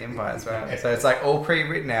send invites, right? So it's like all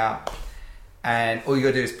pre-written out, and all you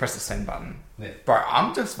gotta do is press the send button. Yeah. Bro,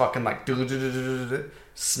 I'm just fucking like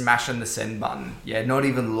smashing the send button. Yeah, not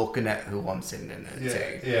even looking at who I'm sending it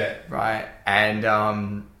to. Yeah. Right, and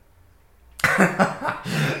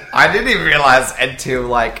I didn't even realize until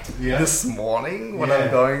like this morning when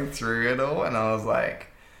I'm going through it all, and I was like,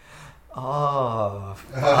 oh,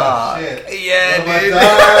 fuck. Shit. Yeah, dude.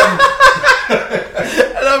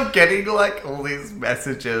 And I'm getting like all these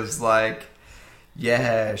messages like,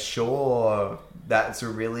 yeah, sure, that's a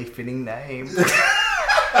really fitting name. And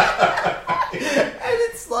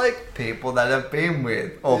it's like people that I've been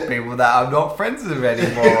with, or people that I'm not friends with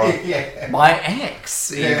anymore. My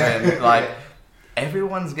ex, even. Like,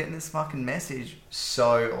 everyone's getting this fucking message.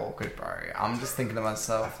 So awkward, bro. I'm just thinking to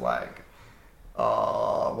myself, like,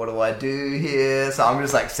 oh, what do I do here? So I'm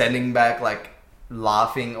just like sending back like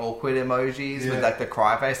laughing awkward emojis with like the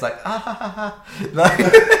cry face, like like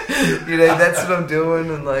you know, that's what I'm doing,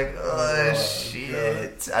 and like, oh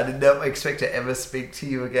shit, God. I did not expect to ever speak to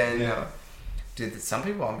you again. Dude, some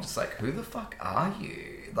people I'm just like, who the fuck are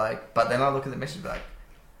you? Like, but then I look at the message like,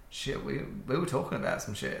 shit, we were talking about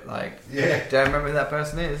some shit. Like, don't remember who that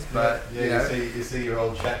person is, but you know, you see your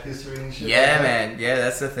old chat history and shit. Yeah, like man. Yeah,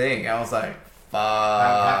 that's the thing. I was like,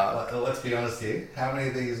 fuck. Let's be honest here. How many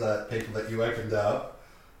of these people that you opened up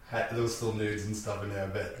there was still nudes and stuff in there? I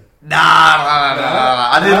bet. Nah.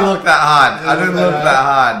 I didn't look that hard. I didn't look that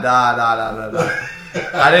hard. Nah.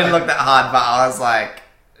 I didn't look that hard, but I was like,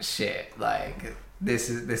 shit, like this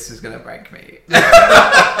is gonna break me.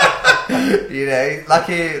 You know,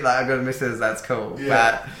 lucky like I got a missus, that's cool.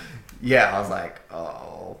 But yeah, I was like,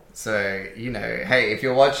 oh, so you know, hey, if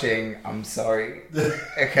you're watching, I'm sorry.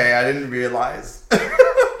 Okay, I didn't realize.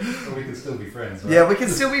 But we can still be friends, right? Yeah, we can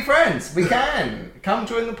still be friends. We can. Come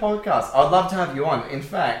join the podcast. I'd love to have you on. In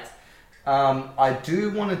fact, I do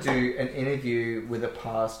want to do an interview with a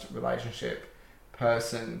past relationship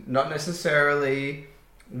person. Not necessarily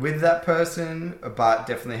with that person, but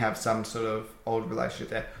definitely have some sort of old relationship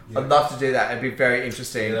there. I'd love to do that. It'd be very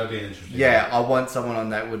interesting. Yeah, that'd be interesting. Yeah, I want someone on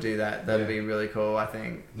that will do that. That'd be really cool, I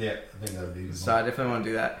think. Yeah, I think that'd be good. So I definitely want to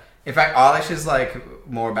do that. In fact, Eilish is like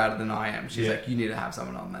more about it than I am. She's like, you need to have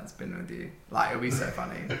someone on that's been with you. Like, it'll be so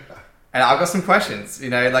funny. And I've got some questions, you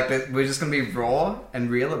know, like we're just going to be raw and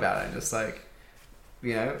real about it. Just like,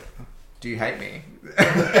 you know, do you hate me?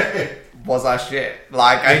 Was I shit?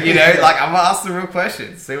 Like, you know, like I'm going to ask the real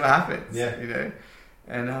questions, see what happens. Yeah. You know,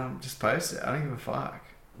 and just post it. I don't give a fuck.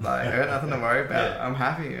 Like, I got nothing to worry about. I'm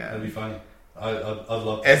happy, man. That'd be funny. I'd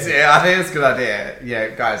love to. I think it's a good idea. Yeah,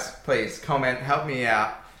 guys, please comment, help me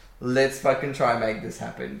out. Let's fucking try and make this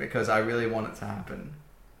happen because I really want it to happen.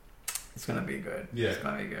 It's gonna be good. Yeah, it's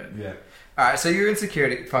gonna be good. Yeah. All right, so your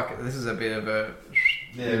insecurity. Fuck it. This is a bit of a.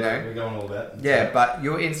 Yeah, you know? We're going all that. Yeah, but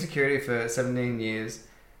your insecurity for 17 years.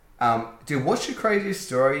 Dude, what's your craziest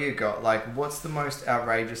story you got? Like, what's the most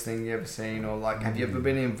outrageous thing you ever seen, or like, have you ever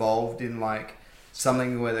been involved in like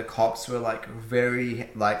something where the cops were like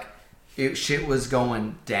very like, shit was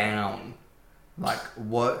going down? Like,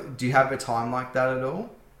 what? Do you have a time like that at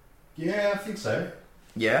all? Yeah, I think so.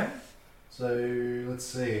 Yeah? So, let's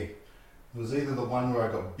see. It was either the one where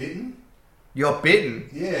I got bitten. You got bitten?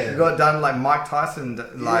 Yeah. You got done like Mike Tyson.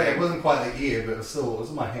 Like, yeah, it wasn't quite the ear, but it was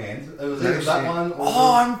in my hand. It was either that one or...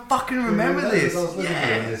 I fucking remember this. I was living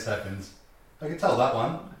here when this happened. I can tell that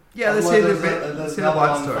one. Yeah, let's hear the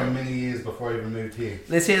bite story. From many years before I even moved here.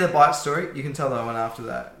 Let's hear the bite story. You can tell that one after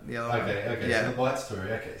that. The other one. Okay. Yeah. So the bite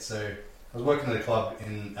story. Okay, so I was working at a club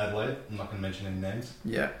in Adelaide. I'm not going to mention any names.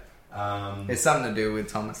 Yeah. It's something to do with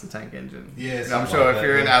Thomas the Tank Engine. Yeah, I'm sure like if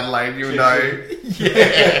you're in Adelaide, you'll know.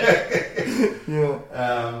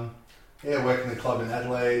 Yeah. Working at a club in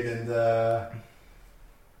Adelaide, and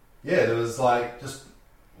there was like just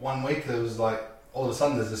 1 week. There was like all of a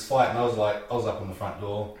sudden there's this fight, and I was up on the front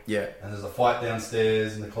door. Yeah. And there's a fight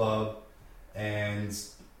downstairs in the club, and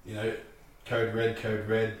you know. Code red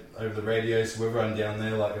over the radio, so everyone down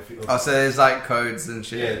there like so there's like codes and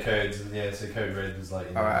shit. Yeah, codes, and so code red was like,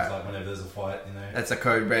 you know, it's like whenever there's a fight, you know. That's a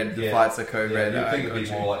code red, the fight's a code red. I think it'd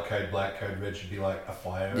be more like code black, code red should be like a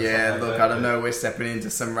fire or look, like I don't know, we're stepping into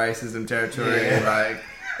some racism territory, like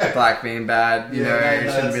black being bad, you know,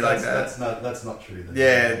 it shouldn't be like that. That's not true.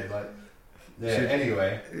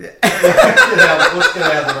 Anyway. Let's get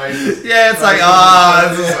out of the races. Yeah, it's like,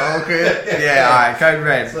 this is awkward. Yeah, alright, code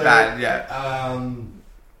red, bad, yeah.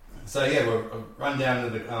 We'll run down to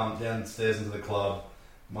the downstairs into the club,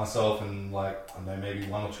 myself and like, I don't know, maybe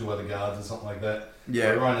one or two other guards or something like that.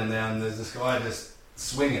 Yeah. We're running down, there's this guy just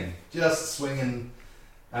swinging,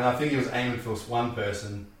 and I think he was aiming for one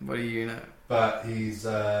person, What do you know? but he's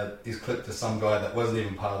clipped to some guy that wasn't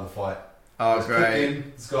even part of the fight. Oh, He's great. clipped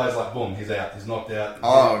in, this guy's like, boom, he's out. He's knocked out.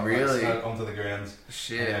 Oh, He's, really? Like, onto the ground.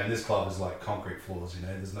 Shit. And this club is like concrete floors, you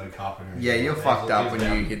know, there's no carpet or anything. Yeah, you're He fucked was up when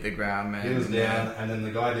down. you hit the ground, man. He was down, and then the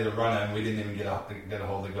guy did a runner, and we didn't even get a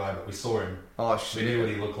hold of the guy, but we saw him. Oh, We shit. knew what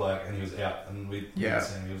he looked like, and he was out, and we Yeah. didn't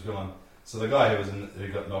see him. He was gone. So the guy who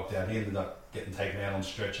got knocked out, he ended up getting taken out on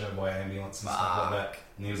stretcher by ambulance and stuff like that,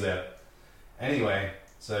 and he was out. Anyway,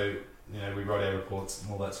 so we wrote our reports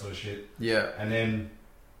and all that sort of shit, Yeah. and then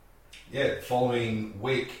following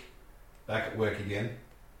week, back at work again,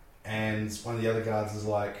 and one of the other guards is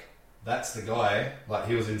like, "That's the guy." Like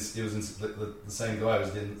the same guy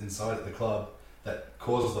was inside at the club that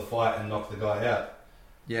caused the fight and knocked the guy out.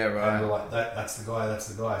 Yeah, And right. we're like, that's the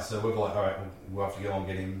guy. So we're like, all right, we'll have to go and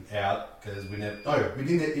get him out because we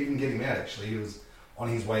didn't even get him out actually. He was on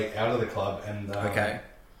his way out of the club, and Okay.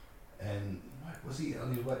 and was he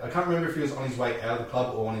on his way? I can't remember if he was on his way out of the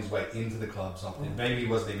club or on his way into the club. Something. Maybe he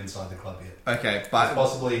wasn't even inside the club yet. Okay, But but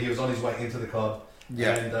possibly he was on his way into the club.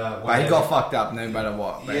 yeah, And, but he got fucked up no matter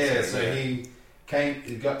what. Yeah, Basically. so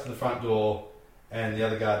he got to the front door, and the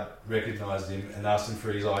other guard recognised him and asked him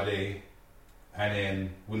for his ID, and then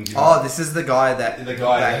wouldn't give him. Oh, this is the guy that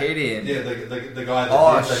that hit him. Yeah, the guy that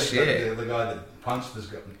Oh, did the, shit. the guy that punched this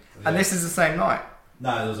guy. Yeah. And this is the same night.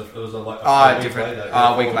 No, it was a week Different. later.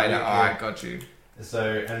 Oh, a week Yeah, later. yeah. Alright, got you.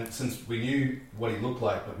 So, and since we knew what he looked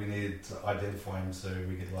like, but we needed to identify him so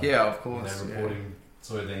we could Yeah, of course. report him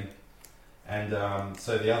sort of thing. And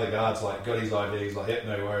so the other guards like got his ID. He's like, "Yep,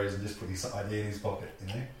 no worries," and just put his ID in his pocket,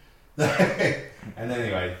 And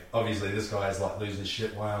anyway, obviously this guy's like losing his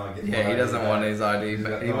shit. Why am I getting? Yeah, my he ID doesn't back? want his ID, He's but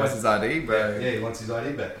got he no wants his ID, bro. Yeah, he wants his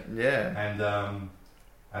ID back. Yeah.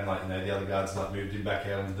 And like the other guards like moved him back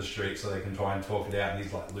out into the street so they can try and talk it out, and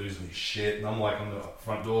he's like losing his shit, and I'm like on the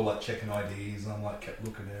front door like checking IDs, and I'm like kept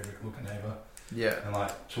looking over, Yeah. and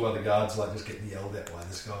like two other guards like just getting yelled at by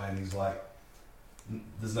this guy, and he's like,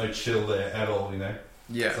 there's no chill there at all,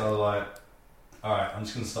 Yeah. So I was like, all right, I'm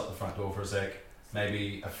just gonna stop the front door for a sec,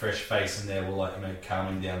 maybe a fresh face in there will like calm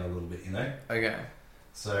him down a little bit, Okay.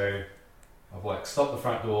 So I've like stopped the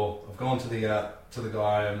front door. I've gone to the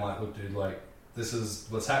guy. I'm like, look, dude, like this is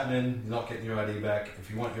what's happening. You're not getting your ID back. If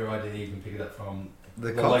you want your ID, you can pick it up from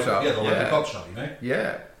The cop local, shop. Yeah, the local cop shop.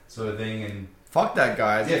 Yeah. Sort of thing. And Fuck that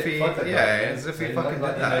guy. As if he, fuck that guy, as if So he fucking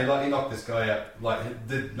like, did that. like he knocked this guy out. Like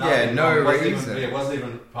did Yeah, nothing. no It wasn't reason. Even, it wasn't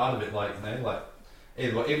even part of it. Like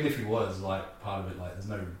even if he was like part of it, like there's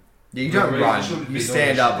no. You no don't reason. run. shouldn't be You doing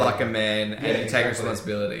stand that up shit. like a man and Yeah, you take exactly.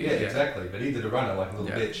 responsibility. Yeah, exactly. But he did a runner like a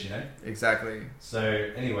little Yeah. bitch, Exactly. So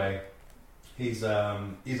anyway, he's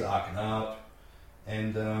arcing up,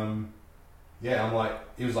 and I'm like,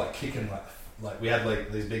 he was like kicking like we had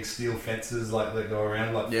like these big steel fences like that go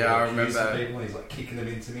around like Yeah, I for queues remember. of people, and he's like kicking them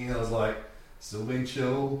into me, and I was like, still being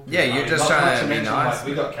chill. Yeah, you're just trying to be nice. Like,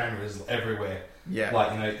 we got cameras everywhere, Yeah.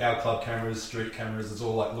 like our club cameras, street cameras. It's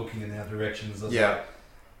all like looking in our directions. I was Yeah. like,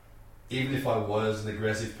 even if I was an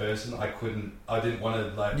aggressive person, I didn't want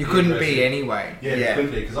to like. You couldn't aggressive. be anyway. Yeah, it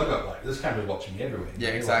could be because I got like this camera's watching me everywhere. Yeah,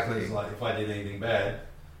 Like, exactly. it's like if I did anything bad,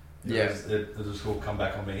 it just all come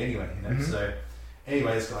back on me anyway. Mhm. So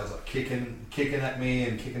anyway, this guy's like kicking at me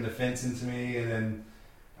and kicking the fence into me, and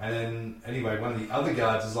then anyway, one of the other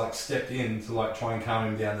guards has like stepped in to like try and calm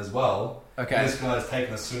him down as well. Okay. And this guy's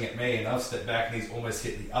taken a swing at me, and I've stepped back, and he's almost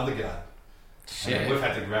hit the other guard. Shit. And we've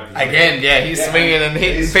had to grab the other Again, yeah, he's Yeah, swinging and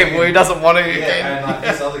hitting he's people swinging. he doesn't want to Yeah, again. and like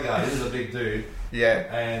this other guy, this is a big dude.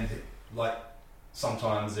 Yeah. And like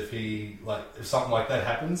sometimes if something like that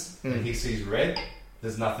happens and he sees red,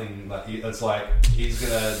 there's nothing like it's like he's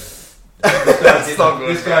gonna. That's not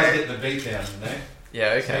good, This guy's right? getting the beat down,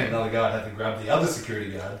 Yeah, So okay. another guy had to grab the other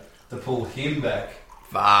security guard to pull him back.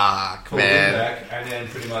 Fuck, Pull him man. back, and then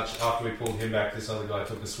pretty much after we pulled him back, this other guy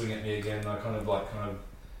took a swing at me again, and I kind of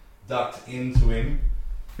ducked into him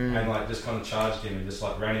and like just kind of charged him and just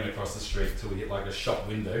like ran him across the street until we hit like a shop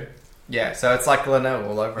window. Yeah, so it's like Linnell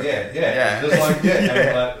all over again. Yeah. Just like,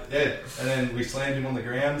 Yeah. And then we slammed him on the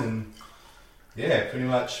ground, and pretty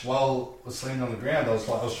much while I was slammed on the ground, I was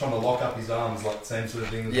trying to lock up his arms, like same sort of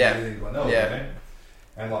thing as Yeah. anything I know, Yeah.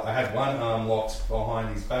 And like I had one arm locked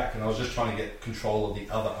behind his back, and I was just trying to get control of the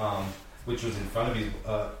other arm, which was in front of his,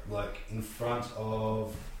 in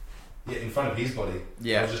front of his body.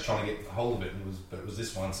 Yeah. I was just trying to get hold of it, but it was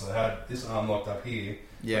this one, so I had this arm locked up here.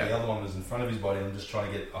 Yeah. The other one was in front of his body, and I'm just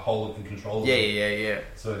trying to get a hold of and control of Yeah, it. yeah.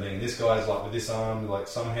 Sort of thing. This guy's like with this arm, like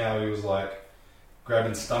somehow he was like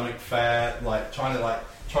grabbing stomach fat, like trying to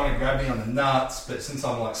grab me on the nuts, but since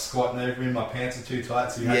I'm like squatting over him, my pants are too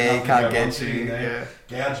tight, so he can't get you. You know?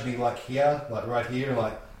 Gouge me like here, like right here,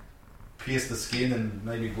 like pierce the skin and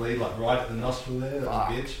maybe bleed like right at the nostril there. That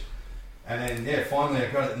was a bitch. And then finally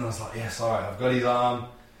I got it, and I was like, yes, alright, I've got his arm.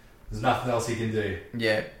 There's nothing else he can do.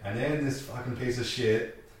 Yeah. And then this fucking piece of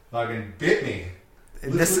shit fucking bit me.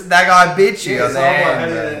 That guy bit you on the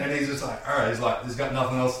hand. And he's just like, alright, he's like, there's got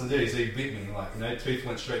nothing else to do, so he bit me. Like, you know, tooth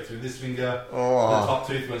went straight through this finger. The top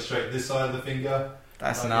tooth went straight this side of the finger.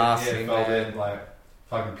 That's nasty. Yeah, fell in, like,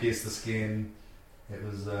 fucking pierced the skin. It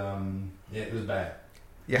was, it was bad.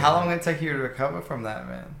 Yeah, how long did it take you to recover from that,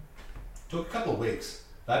 man? Took a couple of weeks.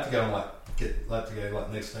 I had to go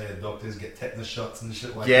and next day to the doctors, get tetanus shots and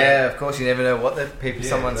shit like that. Yeah, of course, you never know what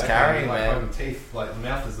someone's carrying, man. Like teeth, like the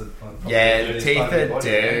mouth is the teeth are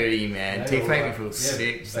dirty, man. You know, teeth make me feel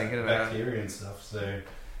sick just thinking about bacteria and stuff. So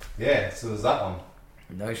there's that one.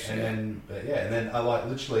 No shit. And then I like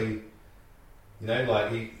literally, you know,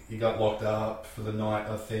 like he got locked up for the night,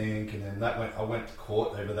 I think, and then I went to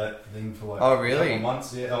court over that thing for like a couple of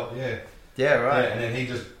months. Yeah, right. Yeah, and then he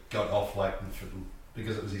just got off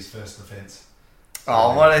because it was his first offence.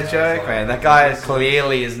 Oh, what a joke, man! That guy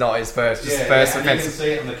clearly is not his first. First offence. You can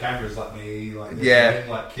see it on the cameras, like me, like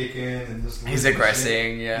like kicking and just. He's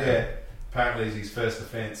aggressing, yeah. Apparently, it's his first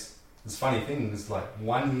offence. This funny thing is, like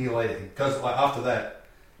 1 year later, because like after that,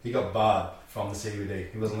 he got barred from the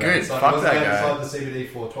CBD. He wasn't allowed inside the CBD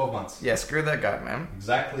for 12 months. Yeah, screw that guy, man.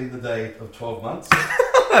 Exactly the day of 12 months.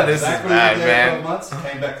 This is bad, man. 12 months,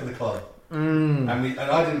 came back to the club. And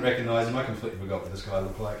I didn't recognise him. I completely forgot what this guy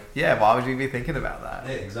looked like. Yeah, why would you be thinking about that?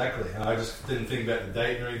 Yeah, exactly. And I just didn't think about the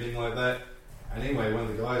date or anything like that. And anyway, one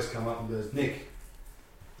of the guys come up and goes, Nick,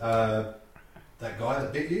 that guy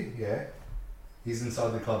that bit you, he's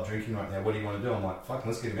inside the club drinking right now. What do you want to do? I'm like, fuck,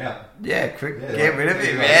 let's get him out. Yeah, get rid of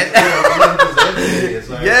him, man.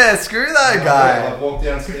 Yeah, screw that guy. I walked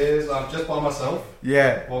downstairs, I'm just by myself.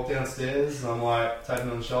 Yeah. Walked downstairs, and I'm like, tapping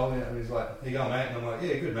him on the shoulder, and he's like, here you go, mate. And I'm like,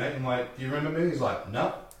 yeah, good, mate. I'm like, do you remember me? He's like,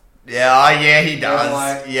 no. Yeah, he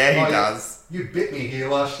does. He does. You bit me here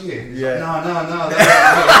last year. He's like, no.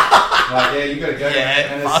 Like, yeah, you gotta go.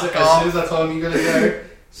 Yeah, and as soon as I told him you gotta go,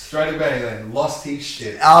 straight away then lost his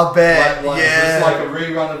shit. I'll bet. Yeah. It's like a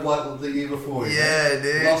rerun of like the year before. Yeah,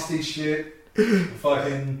 dude. Lost his shit.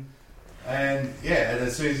 Fucking. And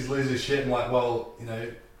as soon as he loses his shit, I'm like, well, you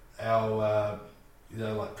know, our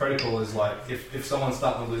like protocol is like if someone's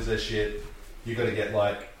starting to lose their shit, you got to get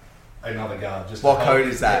like another guard. Just what code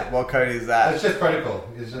is that? What code is that? It's just protocol.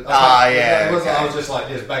 It's just, It was, I was just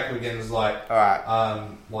like, back again. It was like, all right,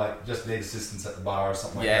 like just need assistance at the bar or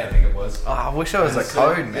something like that. I think it was. Oh, I wish I was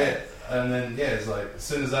code, man. Yeah, and then it's like as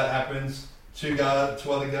soon as that happens, two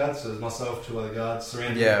other guards. So there's myself, two other guards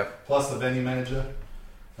surrounding, plus the venue manager.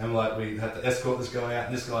 And like we had to escort this guy out,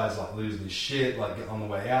 and this guy's like losing his shit, like on the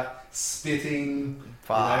way out, spitting,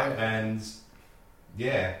 you know, and we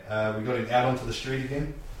got him out onto the street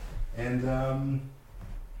again, and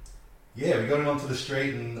we got him onto the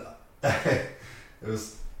street, and it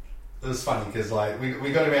was funny because like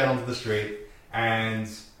we got him out onto the street, and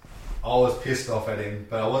I was pissed off at him,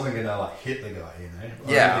 but I wasn't gonna like hit the guy, you know,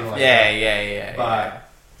 but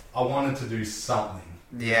I wanted to do something.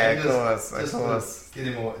 Yeah, of course. Get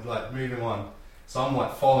him like move him on. So I'm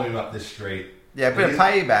like following him up this street. Yeah, a bit of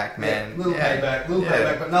payback, man. Little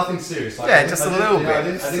payback, but nothing serious. Like, just a little bit. I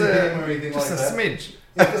didn't hit him or anything like that. Just a smidge.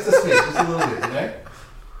 Yeah, just a smidge, just a little bit, you know.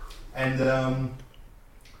 And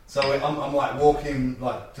so I'm like walking,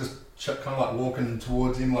 like just kind of like walking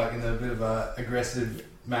towards him, like in a bit of a aggressive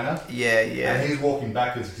manner. Yeah. And he's walking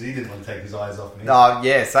backwards because he didn't want to take his eyes off me. Oh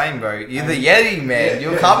yeah, same, bro. You're the Yeti, man.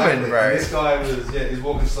 You're coming, exactly. Bro. And this guy was, he's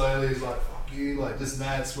walking slowly. He's like, "Fuck you," like just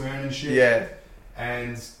mad, swearing and shit. Yeah.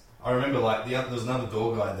 And I remember like there's another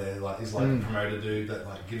door guy there. Like he's like a promoter dude that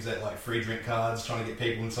like gives out like free drink cards, trying to get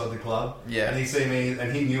people inside the club. Yeah. And he see me,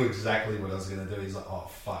 and he knew exactly what I was gonna do. He's like, "Oh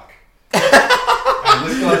fuck." And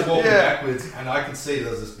this guy's walking backwards, and I could see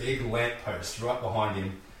there's this big lamp post right behind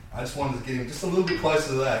him. I just wanted to get him just a little bit closer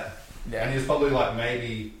to that. Yeah. And he was probably like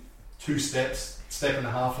maybe step and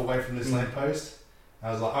a half away from this lamppost.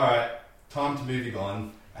 I was like, alright, time to move him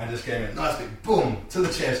on. And just gave him a nice big boom to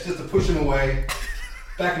the chest just to push him away.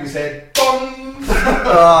 Back of his head, boom!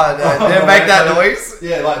 Oh, no. Did it make that noise?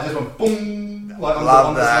 Yeah, like just went boom! Like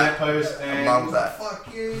on this lamppost. And I love that. Like,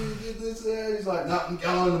 fuck you, you did this there. He's like, nothing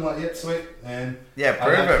going. I'm like, yep, sweet. And prove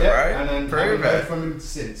it, bro. And then prove it. Heard from him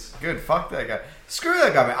since. Good, fuck that guy. Screw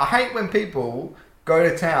that guy, man. I hate when people go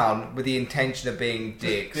to town with the intention of being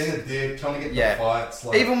dicks. Being a dick, trying to get in fights.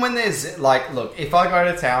 Like, even when there's, like, look, if I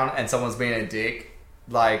go to town and someone's being a dick,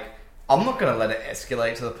 like, I'm not gonna let it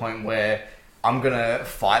escalate to the point where I'm gonna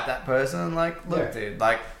fight that person. Like, look, dude,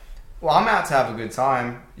 like, well, I'm out to have a good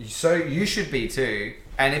time, so you should be too.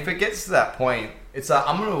 And if it gets to that point, it's like,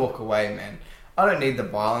 I'm gonna walk away, man. I don't need the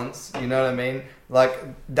violence, you know what I mean? Like,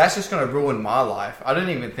 that's just gonna ruin my life. I don't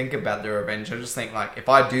even think about the revenge. I just think, like, if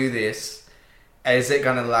I do this, is it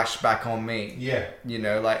gonna lash back on me? Yeah. You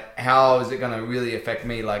know, like, how is it gonna really affect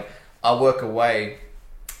me? Like, I work away,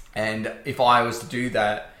 and if I was to do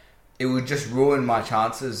that, it would just ruin my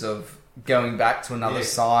chances of going back to another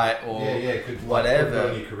site or could, whatever. Like,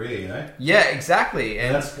 ruin your career, you know? Yeah, exactly.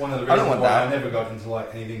 And that's one of the reasons why I never got into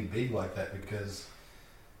like anything big like that, because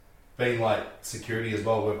being like security as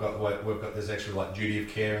well, we've got this extra like duty of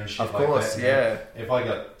care and shit. Of course, like that. Yeah. If I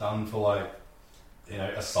got done for like, you know,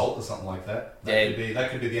 assault or something like that,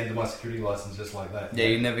 that could be the end of my security license, just like that. Yeah,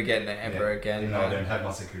 you never get it ever again. Even though I don't have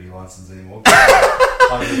my security license anymore.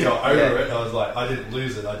 I just got over it. I was like, I didn't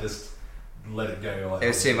lose it. I just let it go. Like, it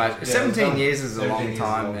was too much. 17 years is a long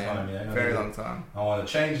time, man. Yeah. Very long time. I want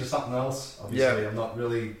to change to something else. Obviously, I'm not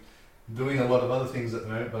really doing a lot of other things at the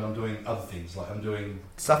moment, but I'm doing other things. Like, I'm doing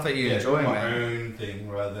stuff that you enjoy, my man. own thing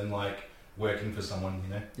rather than like working for someone,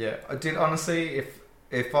 you know. Yeah, I did honestly.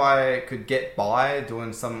 If I could get by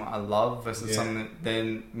doing something I love versus something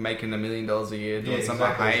then making $1 million a year doing something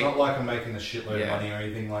I hate. It's not like I'm making a shitload of money or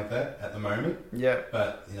anything like that at the moment. Yeah.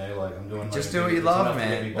 But, you know, like, I'm doing just do what you love,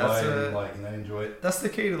 man. Like, you know, enjoy it. That's the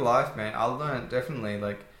key to life, man. I learned definitely,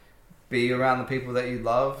 like, be around the people that you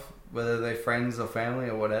love, whether they're friends or family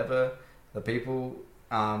or whatever. The people,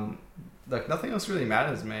 like, nothing else really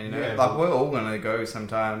matters, man. You know, like, we're all gonna go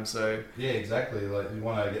sometime, so yeah, exactly. Like, you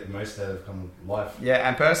want to get the most out of life. Yeah,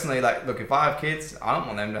 and personally, like, look, if I have kids, I don't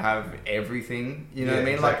want them to have everything. You know what I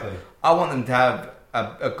mean? Exactly. Like, I want them to have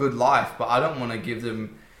a good life, but I don't want to give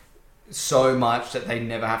them so much that they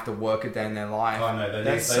never have to work a day in their life. I know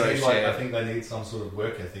they need like, I think they need some sort of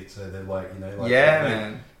work ethic, so they're like, you know, like,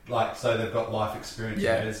 man. Like, so they've got life experience.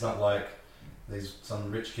 Yeah, it's not like there's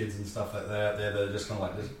some rich kids and stuff like that. They're just kind of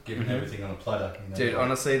like just giving everything on a platter. You know? Dude,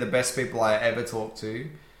 honestly, the best people I ever talk to,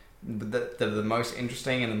 they're the most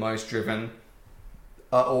interesting and the most driven,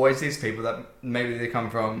 are always these people that maybe they come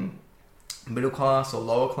from middle class or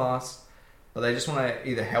lower class, but they just want to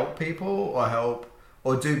either help people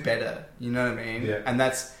or do better. You know what I mean? Yeah.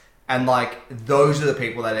 And like, those are the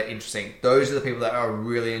people that are interesting. Those are the people that I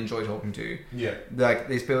really enjoy talking to. Yeah. Like,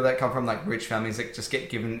 these people that come from like rich families that just get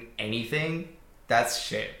given anything. That's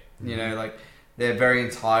shit. You know, like, they're very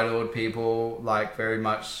entitled people, like, very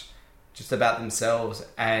much just about themselves.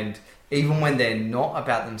 And even when they're not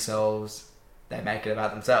about themselves, they make it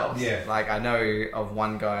about themselves. Yeah. Like, I know of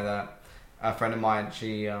one guy that a friend of mine,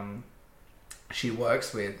 she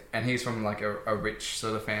works with, and he's from like a rich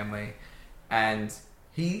sort of family, and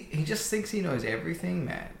he just thinks he knows everything,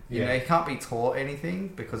 man. You know, he can't be taught anything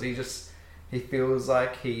because he feels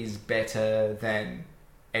like he's better than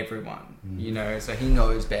everyone, you know, so he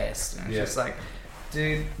knows best. And it's just like,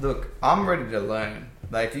 dude, look, I'm ready to learn.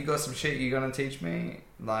 Like, if you got some shit you're gonna teach me,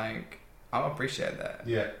 like, I appreciate that.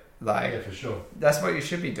 Yeah. Like, yeah, for sure. That's what you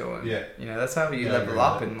should be doing. Yeah. You know, that's how you level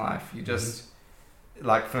up in life. You just,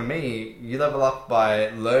 like, for me, you level up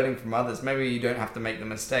by learning from others. Maybe you don't have to make the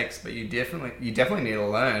mistakes, but you definitely need to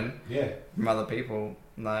learn from other people.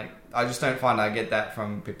 Like, I just don't find I get that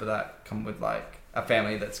from people that come with, like, a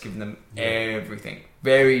family that's given them everything.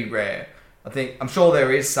 Very rare. I'm sure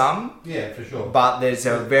there is some. Yeah, for sure. But there's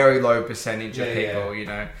a very low percentage of people, you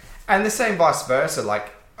know. And the same vice versa.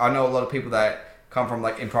 Like, I know a lot of people that come from,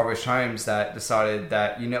 like, impoverished homes that decided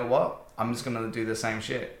that, you know what, I'm just going to do the same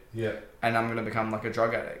shit. Yeah. And I'm going to become, like, a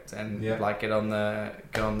drug addict and, like, get on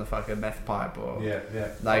the fucking meth pipe or...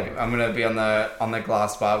 Like, I'm going to be on the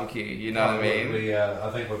glass barbecue, you know what I mean? I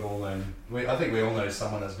think we've all known... I think we all know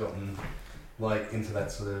someone that's gotten, like, into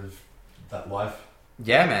that sort of... that life.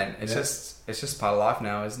 Yeah, man. It's just part of life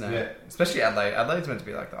now, isn't it? Yeah. Especially Adelaide. Adelaide's meant to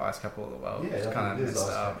be, like, the ice capital of the world. Yeah, it's kind of messed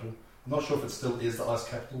up. I'm not sure if it still is the ice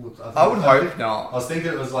capital. I would hope not. I was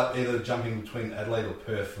thinking it was like either jumping between Adelaide or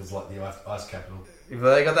Perth was like the ice capital.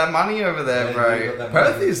 But they got that money over there, bro.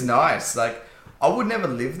 Perth is nice. Like, I would never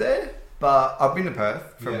live there, but I've been to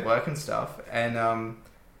Perth for work and stuff, and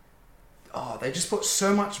they just put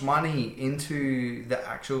so much money into the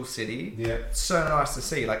actual city. Yeah, it's so nice to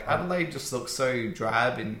see. Like, Adelaide just looks so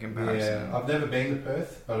drab in comparison. Yeah, I've never been to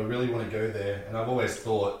Perth, but I really want to go there, and I've always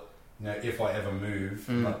thought, you know, if I ever move,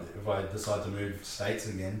 like, if I decide to move states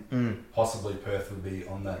again, possibly Perth would be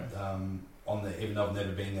on that, even though I've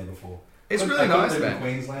never been there before. It's really nice, live man. In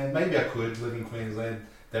Queensland, maybe I could live in Queensland.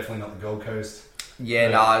 Definitely not the Gold Coast.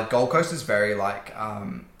 Yeah, Gold Coast is very, like,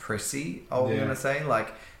 prissy. I'm gonna say,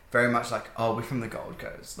 like, very much like, oh, we're from the Gold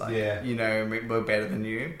Coast, like, you know, we're better than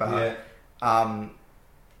you. But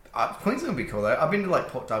Queensland would be cool though. I've been to like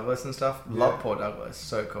Port Douglas and stuff. Love Port Douglas,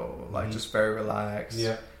 so cool. Like just very relaxed.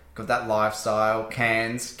 Yeah. Got that lifestyle.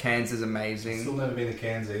 Cairns is amazing. Still never been to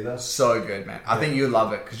Cairns either. So good, man. I think you'll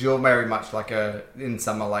love it because you're very much like in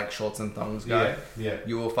summer like shorts and thongs guy. Yeah.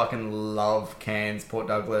 You will fucking love Cairns, Port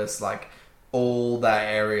Douglas, like all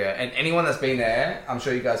that area. And anyone that's been there, I'm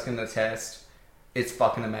sure you guys can attest. It's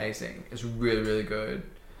fucking amazing. It's really, really good.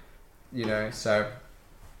 You know, so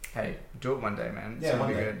hey, do it one day, man. It's gonna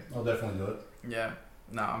be good. I'll definitely do it. Yeah.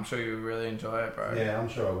 No, I'm sure you'll really enjoy it, bro. Yeah, I'm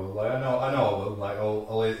sure I will. Like, I know I will. Like,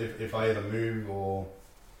 I'll if I either move or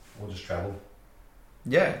just travel.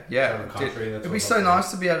 Yeah. Country, it'd be so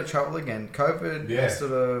nice to be able to travel again. COVID has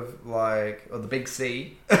sort of like, or the big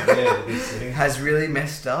C, the big C has really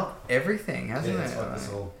messed up everything, hasn't it?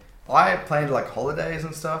 Like, I planned like holidays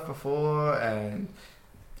and stuff before, and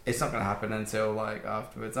it's not going to happen until like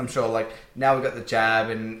afterwards. I'm sure like now we've got the jab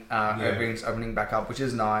and everything's opening back up, which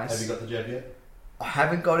is nice. Have you got the jab yet? I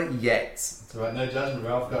haven't got it yet. It's alright, no judgment,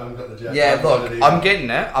 Ralph. I haven't got the jab. Yeah, look, I'm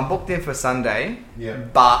getting it. I'm booked in for Sunday. Yeah.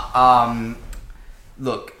 But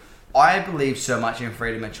look, I believe so much in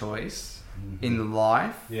freedom of choice in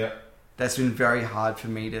life. Yeah. That's been very hard for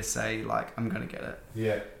me to say like I'm going to get it.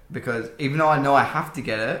 Yeah. Because even though I know I have to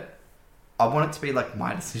get it, I want it to be like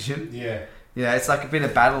my decision. Yeah. Yeah, it's like been a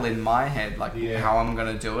battle in my head, like how I'm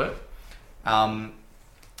going to do it.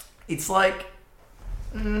 It's like,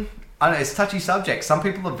 I don't know, it's a touchy subject. Some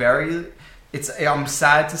people are I'm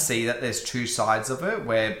sad to see that there's two sides of it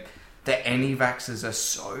where the anti-vaxxers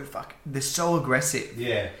are they're so aggressive.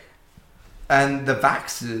 Yeah. And the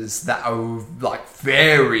vaxxers that are like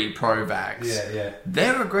very pro-vax,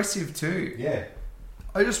 they're aggressive too. Yeah.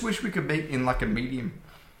 I just wish we could be in like a medium.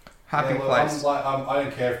 Happy place. I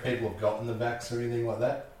don't care if people have gotten the vax or anything like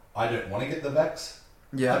that. I don't want to get the vax.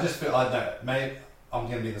 Yeah. I just feel I don't. Mate, I'm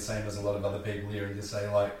going to be the same as a lot of other people here and just say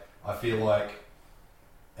like I feel like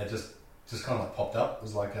it just kind of like popped up. It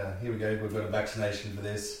was like here we go. We've got a vaccination for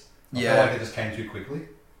this. I feel like it just came too quickly.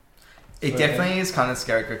 It definitely is kind of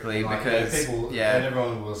scary quickly because and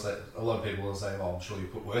everyone will say. A lot of people will say, "Oh, I'm sure you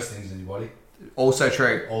put worse things in your body." Also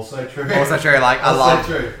true. Also true. Like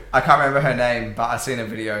true. I can't remember her name, but I seen a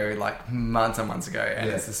video like months and months ago,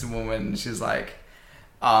 and it's this woman. She's like,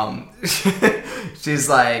 she's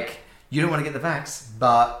like, you don't want to get the vax,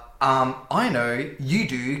 but I know you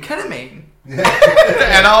do ketamine. And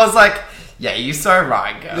I was like, yeah, you're so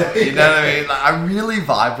right, girl. You know what I mean? Like, I really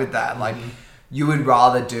vibe with that. Like, you would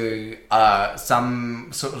rather do some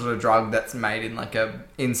sort of drug that's made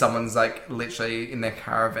in someone's like literally in their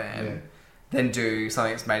caravan. Yeah. Than do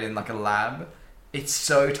something that's made in like a lab. It's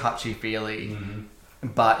so touchy-feely.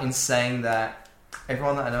 But in saying that,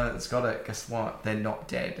 everyone that I know that's got it, guess what? They're not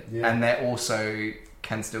dead. Yeah. And they also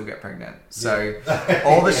can still get pregnant. So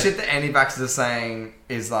all the shit that anti-vaxxers are saying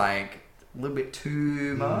is like a little bit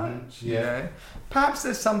too much. You know? Perhaps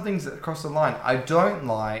there's some things that cross the line. I don't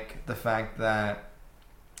like the fact that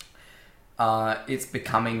it's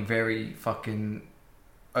becoming very fucking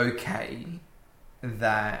okay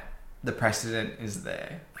that the precedent is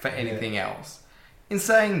there for anything else. In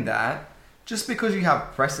saying that, just because you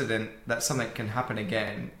have precedent that something can happen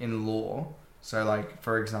again in law, so like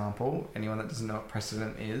for example, anyone that doesn't know what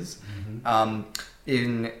precedent is,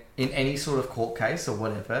 in any sort of court case or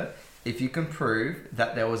whatever, if you can prove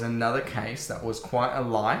that there was another case that was quite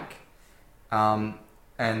alike, and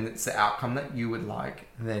it's the outcome that you would like,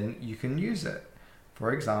 then you can use it.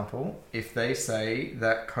 For example, if they say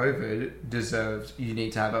that COVID deserves, you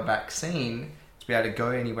need to have a vaccine to be able to go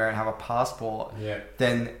anywhere and have a passport,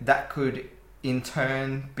 then that could in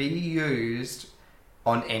turn be used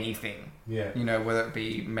on anything. Yeah. You know, whether it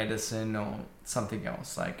be medicine or something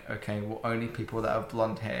else. Like, okay, well, only people that have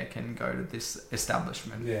blonde hair can go to this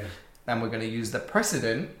establishment. Yeah. And we're going to use the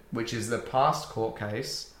precedent, which is the past court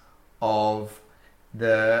case of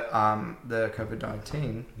the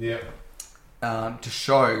COVID-19. Yeah. To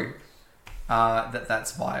show that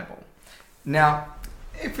that's viable. Now,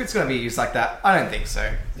 if it's going to be used like that, I don't think so.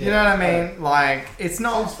 Yeah. You know what I mean? Like, it's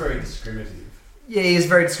not... It's very discriminative. Yeah, it's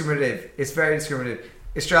very discriminative. It's very discriminative.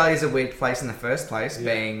 Australia is a weird place in the first place,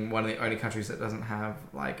 being one of the only countries that doesn't have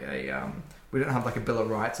like a... we don't have like a Bill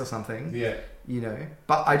of Rights or something. Yeah. You know?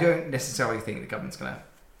 But I don't necessarily think the government's going to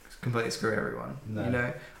completely screw everyone. No. You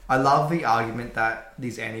know? I love the argument that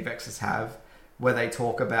these anti-vaxxers have where they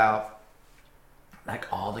talk about like,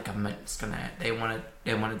 oh, the government's they want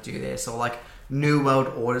to do this, or like New World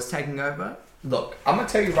Order's taking over. Look, I'm gonna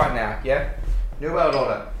tell you right now, New World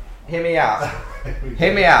Order, hear me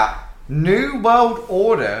out. New World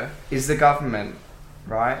Order is the government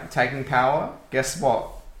right? Taking power. Guess what?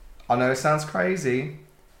 I know it sounds crazy.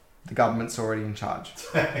 The government's already in charge.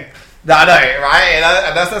 No, I know, right?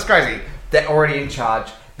 And that's crazy. They're already in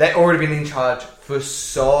charge. They've already been in charge for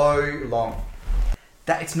so long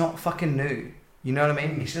that it's not fucking new. You know what I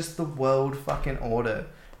mean? It's just the world fucking order.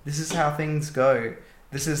 This is how things go.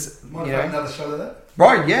 This is, Might have another shot of that?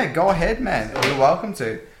 Right, yeah, go ahead, man. You're welcome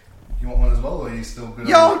to. You want one as well, or are you still good?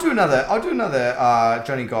 Yeah, I'll do another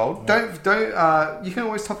Johnny Gold. Don't you can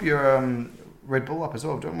always top your Red Bull up as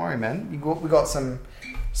well. Don't worry, man. We got some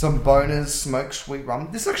boners smoked sweet rum.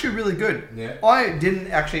 This is actually really good. Yeah. I didn't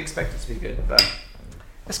actually expect it to be good, but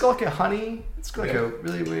it's got like a honey. It's got like a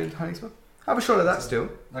really weird honey smell. Have a shot of that still.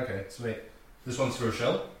 Okay, sweet. This one's for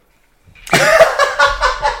Rochelle.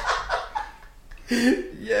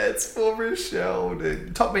 Yeah, it's for Rochelle,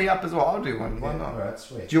 dude. Top me up as well. I'll do one. Why not? Alright,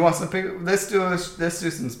 sweet. Do you want some pickle? Let's do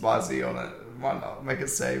some spicy on it. Why not? Make it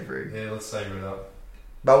savoury. Yeah, let's savour it up.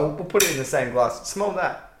 But we'll put it in the same glass. Smell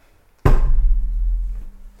that.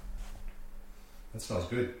 That smells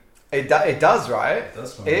good. It does, right? It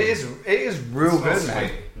does smell It is real good, man.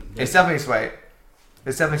 Sweet. It's definitely sweet.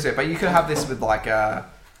 It's definitely sweet. But you could have this with like a.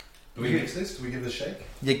 Do we mix this? Do we give it a shake?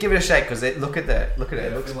 Yeah, give it a shake because look at it. Yeah,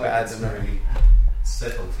 It looks I feel bad. It's very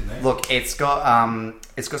settled, you know. Look, it's got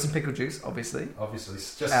some pickle juice, obviously. Obviously,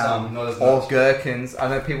 it's just not as much. Or gherkins. I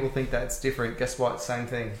know people think that's different. Guess what? Same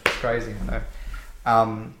thing. It's crazy. I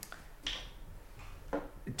know.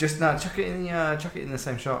 Just chuck it in the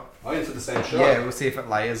same shot. Oh, into the same shot. Yeah, we'll see if it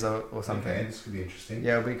layers or something. Okay, this could be interesting.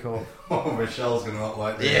 Yeah, it'll be cool. Oh, Michelle's gonna not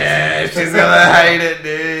like this. Yeah, she's gonna hate it,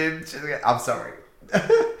 dude. I'm sorry.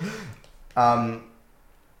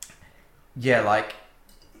 Yeah, like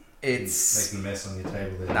it's making a mess on your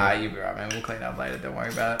table there. Nah, you'll be right, man. We'll clean it up later. Don't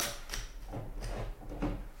worry about it.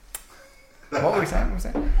 What were we saying?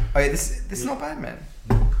 Oh yeah, this is not bad, man.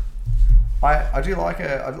 I do like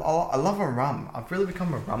I love a rum. I've really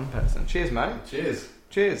become a rum person. Cheers, mate. Cheers.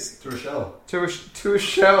 Cheers. To Rochelle. To a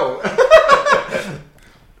shell.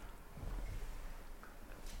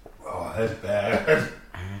 Oh, that's bad.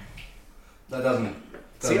 That doesn't.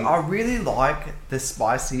 See, I really like the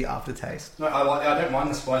spicy aftertaste. No, I don't mind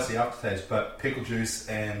the spicy aftertaste, but pickle juice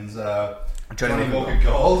and Johnny Walker Walker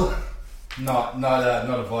Gold, not a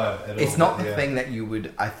vibe at all. It's not the thing that you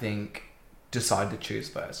would, I think, decide to choose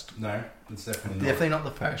first. No, it's Definitely not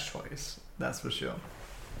the first choice. That's for sure.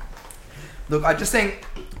 Look, I think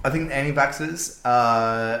the anti-vaxxers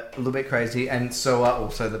are a little bit crazy, and so are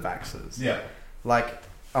also the vaxxers. Yeah. Like,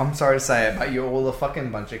 I'm sorry to say it, but you're all a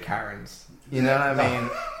fucking bunch of Karens. You know what I mean? A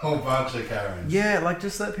whole bunch of Karens. Yeah, like,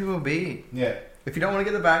 just let people be. Yeah. If you don't want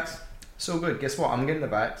to get the vax, it's all good. Guess what? I'm getting the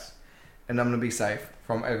vax, and I'm going to be safe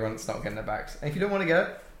from everyone that's not getting the vax. And if you don't want to get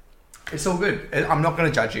it, it's all good. I'm not going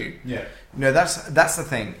to judge you. Yeah. No, that's the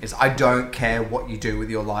thing, is I don't care what you do with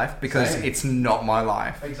your life, because Same. it's not my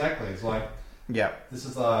life. Exactly. It's like, Yeah. this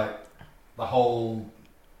is like the whole,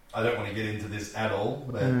 I don't want to get into this at all,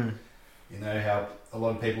 but you know how a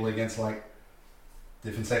lot of people are against like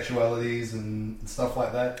different sexualities and stuff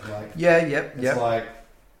like that. Like, It's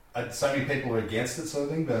like so many people are against it, sort of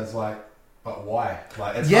thing. But it's like, but why?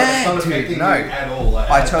 Like, it's Yeah, not dude, affecting no. you at all. Like,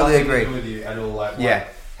 it I has totally nothing to agree. do with you at all. Like, Yeah.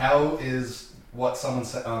 how is what someone's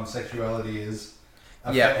sexuality is?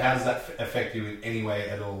 How does that affect you in any way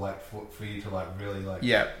at all? Like, for you to like really like.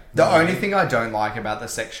 Yeah. The only thing I don't like about the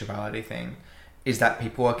sexuality thing is that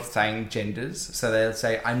people are saying genders. So they'll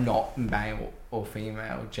say, I'm not male or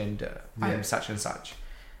female gender. I'm such and such.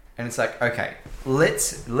 And it's like, okay,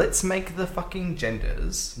 let's make the fucking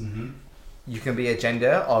genders. Mm-hmm. You can be a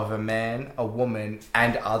gender of a man, a woman,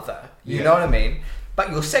 and other. You know what I mean? But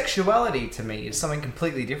your sexuality to me is something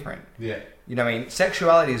completely different. Yeah. You know what I mean?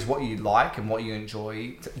 Sexuality is what you like and what you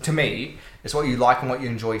enjoy. To me, it's what you like and what you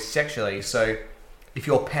enjoy sexually. So if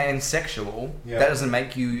you're pansexual, that doesn't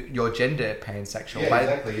make your gender pansexual. Yeah,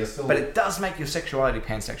 exactly. You're still... But it does make your sexuality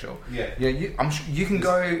pansexual. Yeah. You can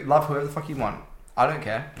go love whoever the fuck you want. I don't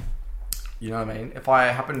care. You know what I mean? If I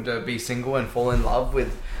happen to be single and fall in love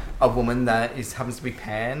with a woman that happens to be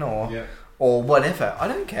pan or whatever, I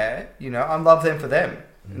don't care. You know, I love them for them.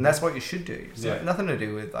 And that's what you should do. It's nothing to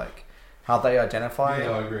do with like how they identify.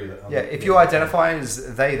 Yeah, I agree. If you identify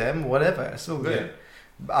as they, them, whatever, it's all good.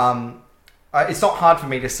 It's not hard for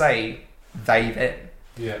me to say they, them.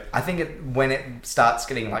 Yeah. I think when it starts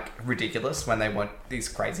getting like ridiculous, when they want these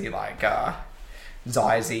crazy like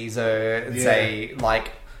Zyzies or say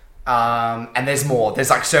like and there's more.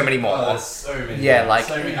 There's like so many more. Oh, there's so many. Yeah, like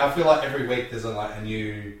so many. I feel like every week there's like a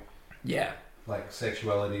new like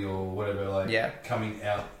sexuality or whatever coming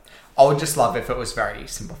out. I would just love if it was very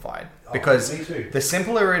simplified, because me too. The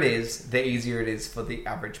simpler it is, the easier it is for the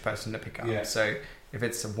average person to pick up. Yeah. So If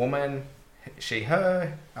it's a woman, she,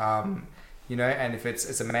 her. You know, and if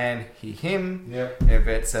it's a man, he, him. Yeah. If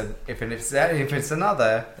it's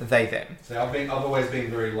another, they, them. So I've always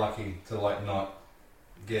been very lucky to like not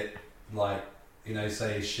get like, you know,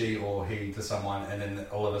 say she or he to someone, and then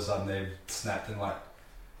all of a sudden they've snapped and like,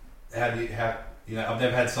 how you know, I've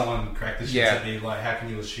never had someone crack the shit at me like, how can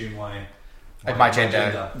you assume my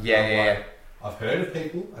gender? Yeah. I've heard of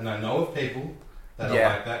people and I know of people that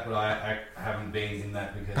are like that, but I haven't been in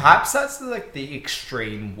that because perhaps that's like the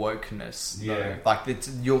extreme wokeness. Yeah, like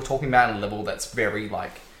you're talking about a level that's very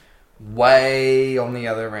like way on the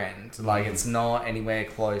other end. Like it's not anywhere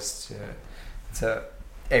close to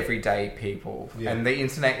everyday people. Yeah. And the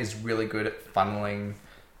internet is really good at funneling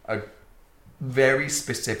a very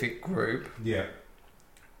specific group. Yeah.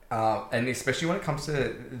 And especially when it comes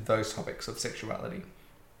to those topics of sexuality.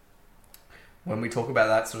 When we talk about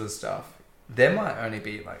that sort of stuff, there might only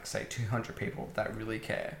be like, say, 200 people that really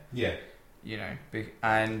care. Yeah. You know,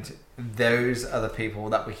 and those are the people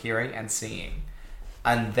that we're hearing and seeing.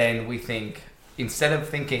 And then we think, instead of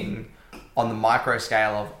thinking on the micro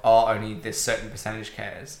scale of, only this certain percentage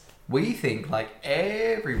cares, we think like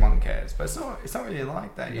everyone cares. But it's not really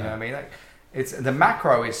like that, you know what I mean? Like, it's the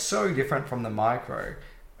macro is so different from the micro.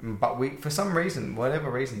 But we, for some reason,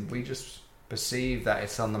 whatever reason, we just perceive that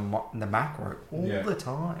it's on the macro all the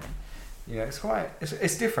time. You know,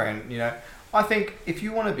 it's different. You know, I think if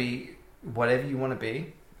you want to be whatever you want to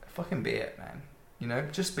be, fucking be it, man. You know,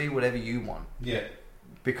 just be whatever you want. Yeah.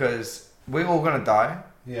 Because we're all gonna die.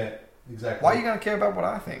 Yeah, exactly. Why are you gonna care about what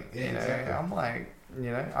I think? Yeah, you know, exactly. I'm like,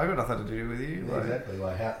 you know, I got nothing to do with you. Yeah, exactly.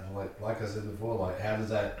 Like I said before, like how does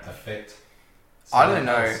that affect? I don't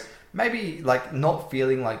know. Maybe like not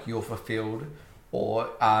feeling like you're fulfilled or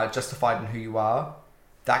justified in who you are.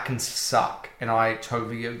 That can suck, and I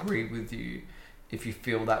totally agree with you. If you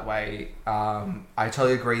feel that way, I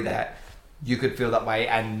totally agree that you could feel that way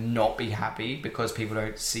and not be happy because people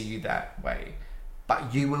don't see you that way.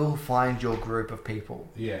 But you will find your group of people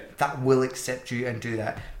that will accept you and do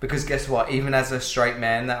that. Because guess what? Even as a straight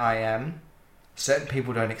man that I am, certain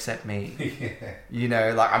people don't accept me. You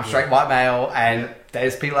know, like I'm straight white male, and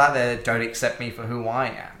there's people out there that don't accept me for who I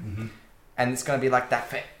am. Mm-hmm. And it's going to be like that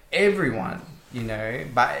for everyone, you know.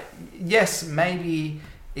 But yes, maybe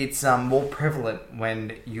it's more prevalent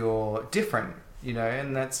when you're different, you know,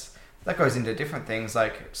 and that goes into different things.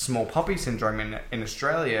 Like small puppy syndrome in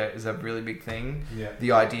Australia is a really big thing. Yeah.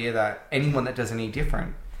 The idea that anyone that does any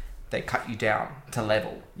different, they cut you down to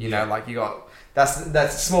level. You know, like you got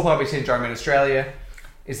that's small puppy syndrome in Australia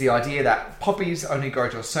is the idea that puppies only grow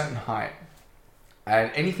to a certain height, and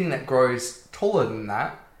anything that grows taller than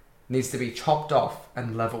that needs to be chopped off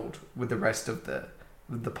and leveled with the rest of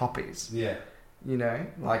the puppies. Yeah. You know,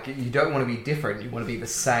 like you don't want to be different, you want to be the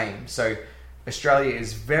same. So Australia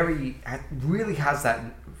really has that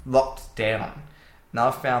locked down. And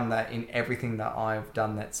I've found that in everything that I've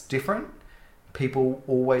done that's different, people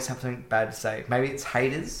always have something bad to say. Maybe it's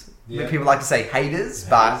haters. Yeah. People like to say haters,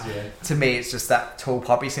 but to me it's just that tall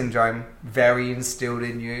poppy syndrome very instilled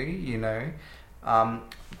in you, you know.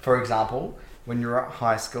 For example, when you're at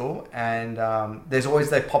high school and there's always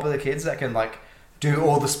those popular kids that can like do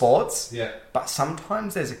all the sports. Yeah. But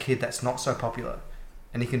sometimes there's a kid that's not so popular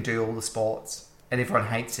and he can do all the sports and everyone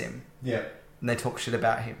hates him. Yeah. And they talk shit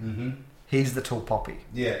about him. Mm-hmm. He's the tall poppy.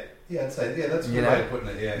 Yeah. Yeah, I'd say, that's a good way of putting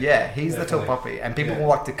it, yeah. Yeah, he's definitely the tall poppy. And people will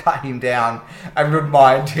like to cut him down and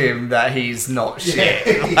remind him that he's not shit.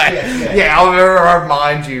 I'll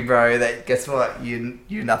remind you, bro, that guess what?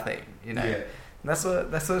 You're nothing, you know? Yeah. And that's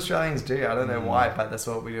what Australians do. I don't know why, but that's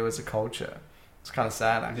what we do as a culture. It's kind of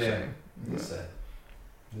sad, actually. Yeah, it is sad.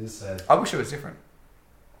 It is sad. I wish it was different.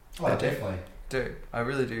 Oh, definitely. Do. I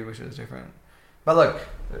really do wish it was different. But look,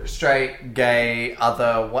 straight, gay,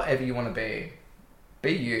 other, whatever you want to be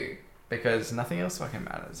you. Because nothing else fucking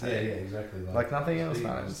matters. Hey? Yeah, exactly. Like nothing else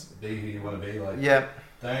matters. Be who you want to be. Like,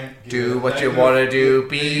 don't do what you want to do.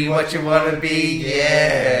 Be what you want to be.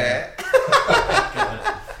 Yeah.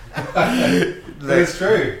 It's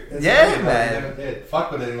true. It's true, man.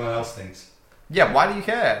 Fuck what anyone else thinks. Yeah. Why do you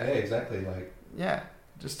care? Yeah, exactly. Like. Yeah.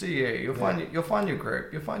 Just do you. You'll find your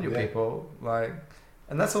group. You'll find your people. Like,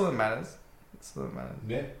 and that's all that matters. That's all that matters.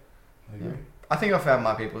 Yeah. I agree. I think I found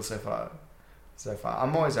my people so far.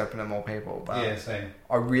 I'm always open to more people, but same.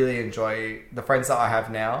 I really enjoy the friends that I have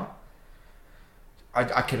now.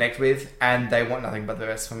 I connect with, and they want nothing but the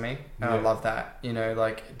best for me, and I love that. You know,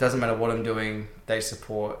 like it doesn't matter what I'm doing, they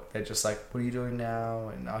support. They're just like, "What are you doing now?"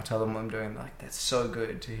 And I tell them what I'm doing. Like that's so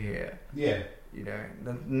good to hear. Yeah. You know,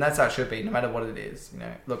 and that's how it should be, no matter what it is. You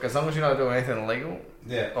know, look, as long as you're not doing anything illegal,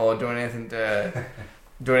 or doing anything to,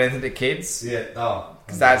 doing anything to kids. Yeah. Oh.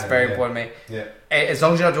 Because that's very important to me. Yeah. As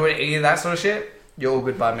long as you're not doing any of that sort of shit, you're all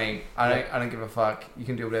good by me. I don't give a fuck. You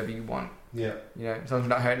can do whatever you want. Yeah. You know, as long as you're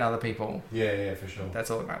not hurting other people. Yeah, for sure. That's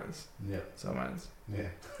all that matters. Yeah. That's all that matters. Yeah.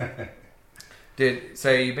 Dude,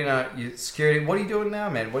 so you've been you security. What are you doing now,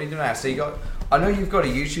 man? What are you doing now? So I know you've got a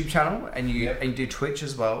YouTube channel and you do Twitch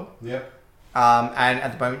as well. Yep. And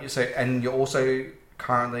at the moment, you're also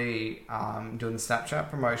currently doing the Snapchat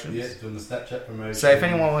promotions. Yeah, doing the Snapchat promotions. So if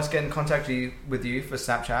anyone wants to get in contact with you for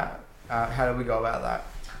Snapchat, how do we go about that?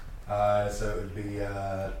 So it would be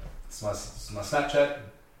it's my Snapchat,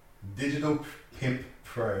 Digital Pimp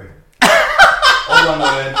Pro. All one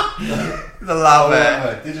word. The love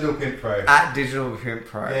it. Digital Pimp Pro. At Digital Pimp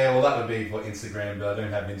Pro. Yeah, well that would be for Instagram, but I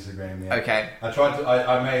don't have Instagram yet. Okay.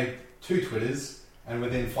 I made 2 Twitters, and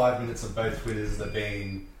within 5 minutes of both Twitters, they're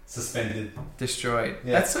being suspended. Destroyed.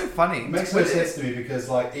 Yeah. That's so funny. It makes no sense to me because,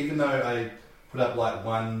 like, even though I put up like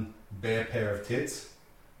one bare pair of tits,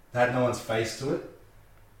 it had no one's face to it.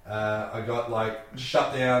 I got like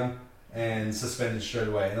shut down and suspended straight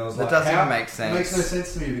away, and I was that like, doesn't even make sense. It makes no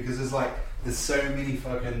sense to me because there's so many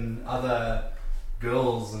fucking other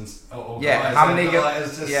girls and or guys. How many?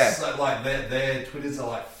 It's just so, like their Twitters are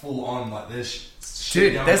like full on. Like there's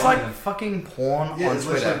dude, there's like fucking porn on there's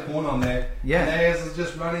Twitter. There's porn on there. Yeah, and theirs is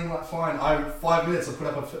just running like fine. 5 minutes. I put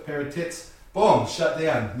up a pair of tits. Boom, shut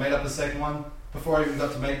down. Made up the second one before I even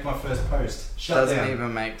got to make my first post. Shut down. Doesn't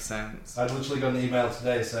even make sense. I literally got an email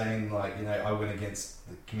today saying like, you know, I went against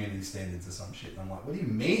the community standards or some shit. And I'm like, what do you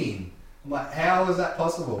mean? I'm like, how is that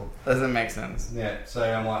possible? Doesn't make sense. Yeah, so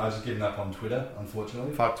I'm like, I was just giving up on Twitter,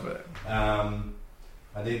 unfortunately. Fuck Twitter. I'm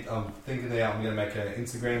thinking that I'm going to make an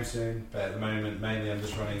Instagram soon, but at the moment, mainly I'm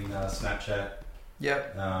just running Snapchat.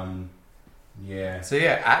 Yep. Yeah. So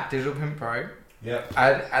yeah, at Digital Pimp Pro. Yep.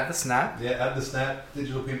 Add the Snap. Yeah, add the Snap,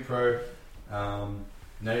 Digital Pimp Pro.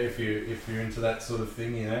 You know, if you're into that sort of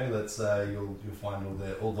thing, you know, that's you'll find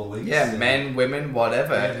all the links. Yeah, men, women,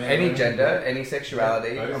 whatever, any women, gender, any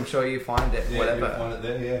sexuality. Yeah, I'm sure you find it. Yeah, whatever. You'll find it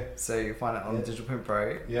there. Yeah. So you find it on Digital Pimp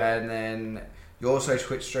Pro. Yeah. And then you also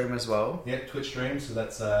Twitch stream as well. Yeah, Twitch stream. So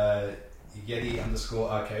that's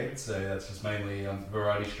Yeti_arcade. So that's just mainly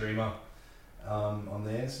variety streamer on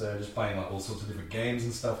there. So just playing like all sorts of different games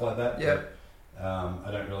and stuff like that. Yeah. I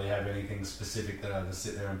don't really have anything specific that I just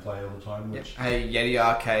sit there and play all the time. Which Hey, Yeti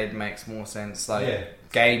Arcade makes more sense.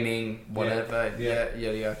 Like gaming, whatever. Yeah,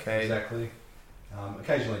 Yeti Arcade. Exactly.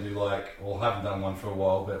 Occasionally do haven't done one for a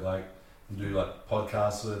while, but like do like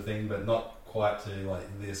podcasts sort of thing, but not quite to like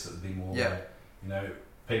this. It would be more like, you know,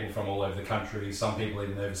 people from all over the country. Some people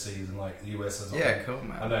even overseas and like the US as well. Yeah, cool,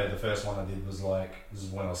 man. I know the first one I did was like, this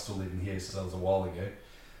is when I was still living here, so that was a while ago.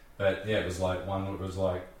 But yeah, it was like one that was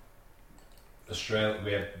like Australia.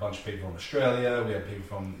 We had a bunch of people from Australia, we had people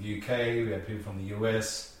from the UK, we had people from the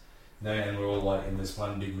US, you know, and we're all like in this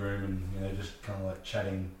one big room and, you know, just kind of like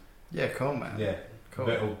chatting. Yeah, cool, man. Yeah, cool.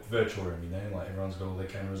 Virtual room, you know, like everyone's got all their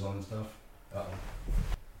cameras on and stuff.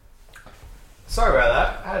 Sorry about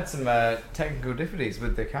that. I had some technical difficulties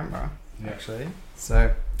with the camera, actually.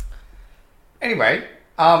 So, anyway,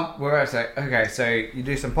 where was I? Okay, so you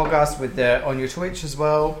do some podcasts on your Twitch as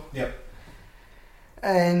well. Yep.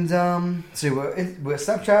 And so we're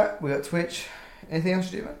Snapchat, we got Twitch. Anything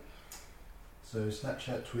else you do, man? So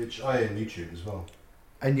Snapchat, Twitch, and YouTube as well.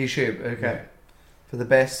 And YouTube, okay. Yeah. For the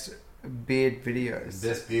best beard videos.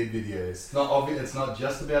 Best beard videos. It's not obvious. It's not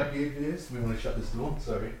just about beard videos. We want to shut this door.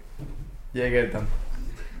 Sorry. Yeah, get it done.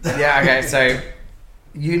 Yeah, okay. So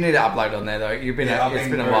you need to upload on there though. It's been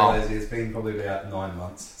a while. Lazy. It's been probably about 9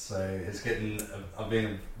 months. So it's getting. I've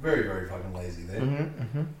been very, very fucking lazy there.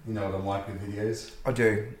 Mm-hmm. You know what I'm like with videos. I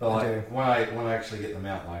do. But like, I do. when I actually get them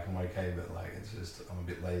out, like I'm okay. But like it's just I'm a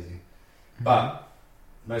bit lazy. Mm-hmm. But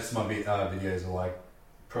most of my videos are like.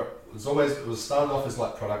 It was started off as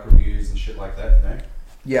like product reviews and shit like that, you know.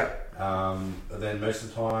 Yeah. But then most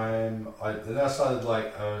of the time, I started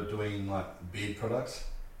like doing like beard products.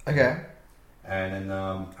 Okay. And then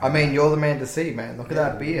I mean, you're the man to see, man. Look at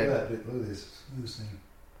that beard. Look at this. Look at this thing.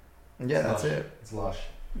 Yeah, that's it. It's lush.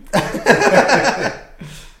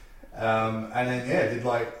 And then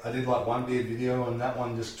I did like one beard video, and that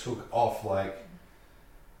one just took off like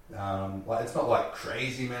it's not like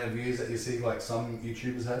crazy amount of views that you see like some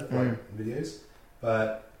YouTubers have like videos,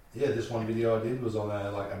 but yeah, this one video I did was on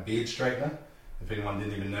a beard straightener. If anyone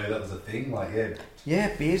didn't even know that was a thing, beard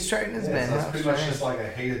straighteners, man. So it's pretty much just like a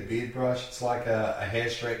heated beard brush. It's like a hair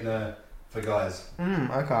straightener for guys.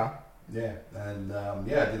 Okay. Yeah, and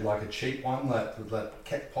I did like a cheap one that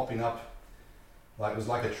kept popping up. Like it was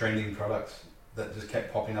like a trending product that just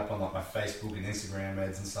kept popping up on like my Facebook and Instagram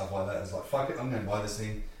ads and stuff like that. It's like, fuck it, I'm gonna buy this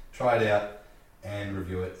thing, try it out, and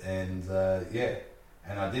review it, and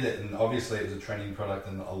and I did it, and obviously it was a trending product,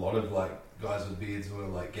 and a lot of like guys with beards were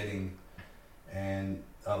like getting and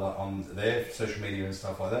like on their social media and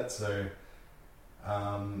stuff like that. So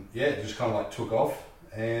it just kind of like took off,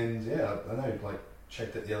 and I know, like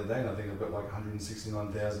checked it the other day, and I think I've got like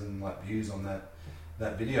 169,000 like views on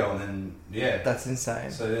that video, and then that's insane.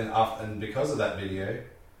 So then after, and because of that video,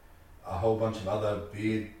 a whole bunch of other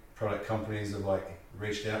beard product companies have like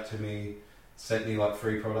reached out to me, sent me like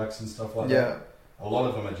free products and stuff like that. A lot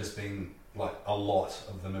of them have just been like, a lot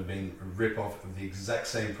of them have been a rip off of the exact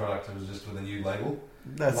same product. It was just with a new label.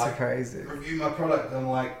 That's like, crazy. Review my product, and I'm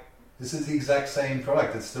like, this is the exact same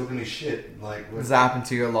product. It's still gonna be shit. Like, does that happen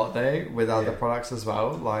to you a lot though with other products as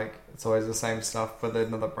well? Like, it's always the same stuff with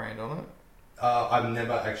another brand on it. I've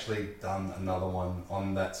never actually done another one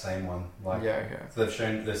on that same one. Like, so they've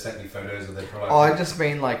sent me photos of their product. Oh, I just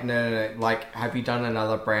mean like no. Like, have you done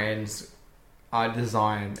another brand's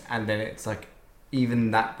design, and then it's like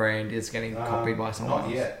even that brand is getting copied by someone else?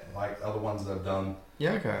 Not yet. Like other ones that I've done.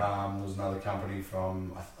 Yeah, okay. There was another company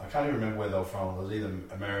from, I can't even remember where they were from. It was either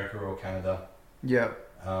America or Canada. Yeah.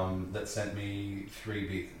 That sent me 3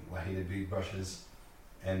 big heated bead brushes,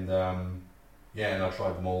 and and I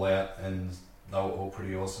tried them all out, and they were all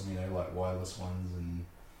pretty awesome. You know, like wireless ones and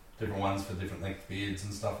different ones for different length beards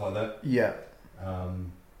and stuff like that. Yeah.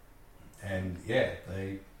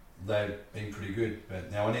 They've been pretty good,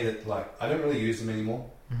 but now I need it. Like, I don't really use them anymore.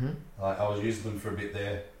 Mm-hmm. Like, I was using them for a bit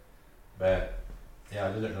there, but I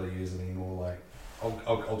don't really use them anymore. Like,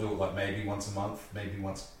 I'll do it like maybe once a month, maybe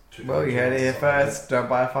once. Well, you heard it here first. Don't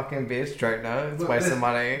buy a fucking beard stroke, no. It's waste of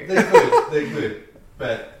money. They're good,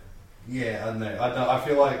 but I don't know. I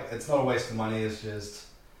feel like it's not a waste of money. It's just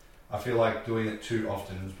I feel like doing it too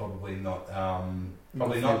often is probably not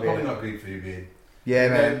probably not good for your beard. Yeah,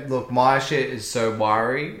 man. Look, my shit is so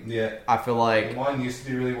wiry. Yeah. I feel like mine used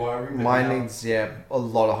to be really wiry. Mine needs a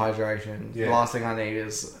lot of hydration. Yeah. The last thing I need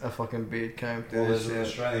is a fucking beard comb. Well, there's an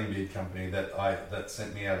Australian beard company that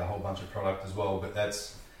sent me out a whole bunch of product as well, but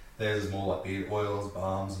theirs is more like beard oils,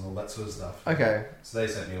 balms, and all that sort of stuff. Okay. So they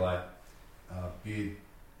sent me like beard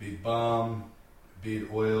balm, beard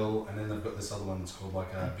oil, and then they've got this other one that's called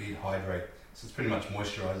like a beard hydrate. So it's pretty much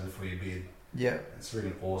moisturizer for your beard. Yeah. It's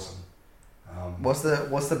really awesome. What's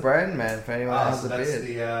the brand, man? For anyone who has a beard.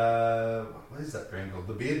 The what is that brand called?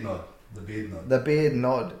 The Beard Nod. The Beard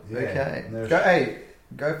Nod. Yeah, okay.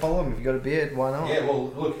 Go follow them if you got a beard. Why not? Yeah. Well,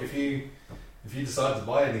 look, if you decide to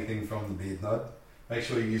buy anything from the Beard Nod, make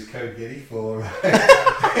sure you use code Yeti for.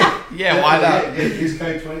 Why not? Use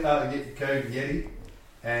code code Yeti,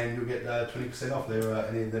 and you'll get 20% off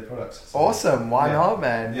any of their products. So, awesome. Why not,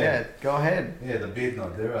 man? Yeah. Go ahead. Yeah, the Beard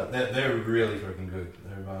Nod. They're really freaking good.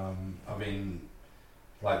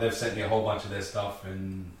 They've sent me a whole bunch of their stuff,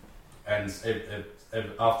 and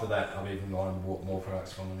after that, I've even gone and bought more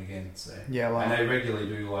products from them again. So and they regularly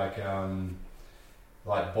do like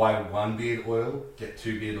buy 1 beard oil, get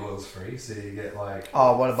 2 beard oils free. So you get like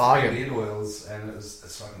what a bargain! 3 beard oils, and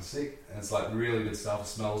it's fucking sick, and it's like really good stuff. It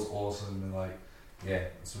smells awesome, and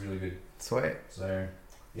it's really good. Sweet. So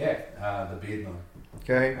the Beard Nod.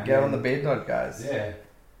 Get on the Beard Nod, guys. Yeah.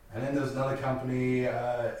 And then there's another company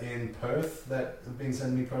in Perth that have been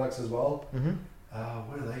sending me products as well. Mm-hmm.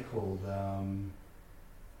 What are they called?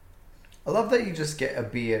 I love that you just get a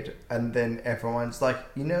beard and then everyone's like,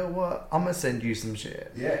 you know what? I'm going to send you some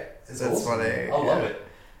shit. Yeah, it's That's awesome. funny. I love it.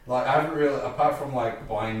 Like, I haven't really, apart from like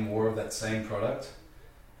buying more of that same product,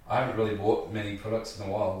 I haven't really bought many products in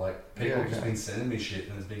a while. Like, people have just been sending me shit,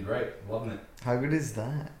 and it's been great. Loving it. How good is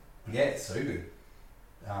that? Yeah, it's so good.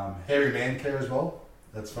 Hairy Man Care as well.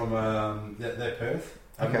 That's from they're Perth.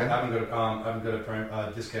 I haven't got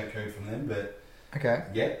a discount code from them, but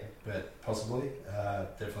but possibly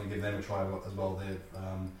definitely give them a try as well.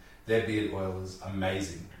 Their beard oil is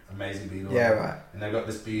amazing beard oil. Yeah, right. And they've got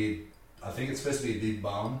this beard. I think it's supposed to be a beard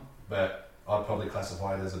balm, but I'd probably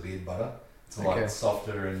classify it as a beard butter. It's a lot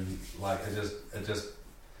softer, and like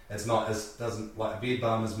it's not as doesn't like a beard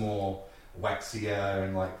balm is more waxier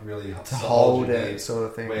and like really to hold it sort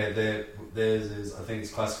of thing. Where theirs is, I think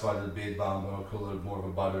it's classified as a beard balm, but I'll call it more of a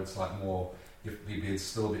butter. It's like more your beard's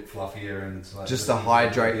still a bit fluffier, and it's like just a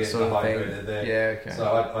hydrate sort of thing. There. Yeah, okay. So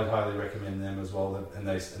I'd highly recommend them as well, and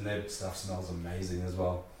their stuff smells amazing as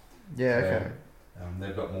well. Yeah, okay.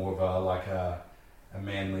 They've got more of a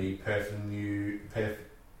manly perfume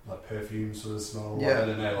sort of smell. Yeah. I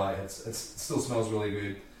don't know, like it still smells really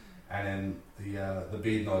good. And then the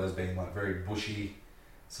Beard Nod has been like very bushy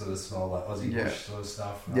sort of smell, like Aussie bush sort of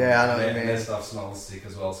stuff. I know what you mean. Their stuff smells sick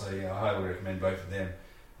as well. So I highly recommend both of them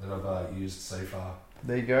that I've used so far.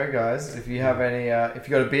 There you go, guys. If you have any, if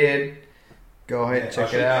you got a beard, Go ahead,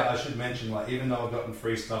 check it out. I should mention, like, even though I've gotten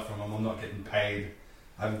free stuff from them, I'm not getting paid.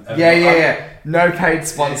 No paid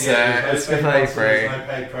sponsor. It's completely free. There's no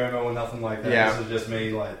paid promo or nothing like that. Yeah. This is just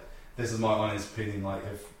me. Like, this is my honest opinion. Like,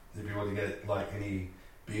 if you want to get like any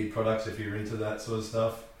beard products, if you're into that sort of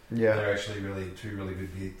stuff, they're actually two really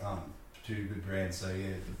good beard, two good brands. So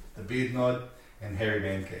yeah, the Beard Nod and Hairy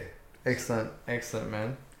Band Care. Excellent,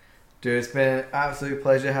 man. Dude, it's been an absolute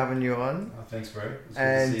pleasure having you on. Oh, thanks, bro. It's good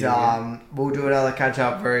and to see you again. We'll do another catch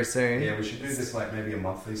up very soon. Yeah, we should do this like maybe a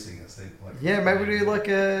monthly thing. I think. Like, maybe do like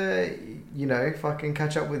a fucking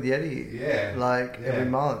catch up with Yeti. Yeah, every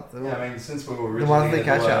month. Yeah, I mean, since we were originally going to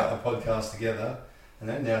do a podcast together, and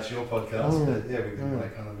then now it's your podcast. But yeah, we can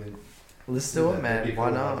like kind of. Let's do it, man. Why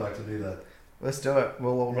not? I'd like to do that. Let's do it.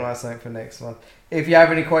 We'll organise something for next month. If you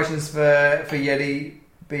have any questions for Yeti,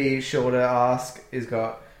 be sure to ask. He's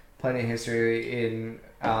got plenty of history in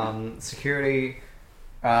security,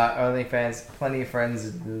 OnlyFans, plenty of friends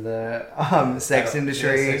in the sex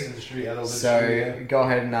industry. Yeah, sex industry, adult so industry, go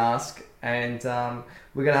ahead and ask. And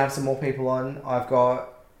we're going to have some more people on. I've got,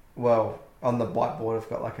 on the whiteboard, I've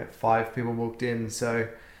got like 5 people booked in. So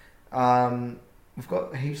we've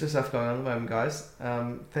got heaps of stuff going on at the moment, guys.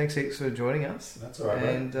 Thanks heaps for joining us. That's all right,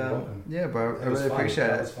 and, yeah, bro, I really appreciate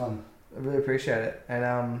it. That was fun. I really appreciate it.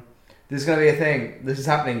 And this is going to be a thing. This is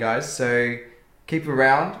happening, guys. So keep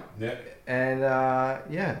around. Yeah. And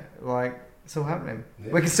it's all happening.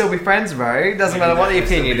 Yeah. We can still be friends, bro. It doesn't matter what the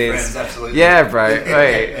opinion is. Friends, absolutely. Yeah, bro.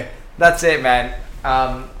 Wait. That's it, man.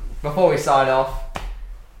 Before we sign off,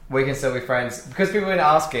 we can still be friends. Because people have been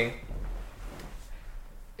asking,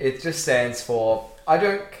 it just stands for, I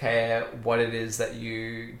don't care what it is that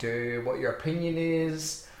you do, what your opinion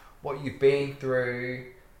is, what you've been through.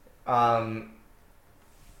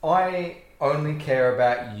 I only care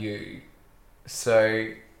about you. So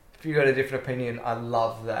if you got a different opinion, I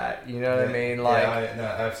love that. You know what I mean? Like, no,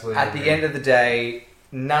 absolutely. At the end of the day,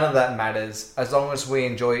 none of that matters. As long as we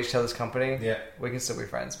enjoy each other's company, we can still be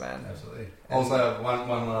friends, man. Absolutely. Also,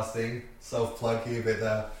 one last thing, self-plug here,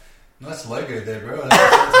 but nice logo there, bro. That's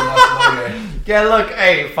a nice logo. Yeah, look,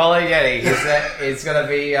 hey, follow Yeti.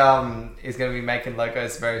 He's gonna be making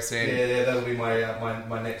logos very soon. Yeah, that'll be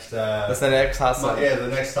my next. That's the next hustle. The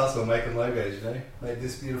next hustle, making logos. You know, made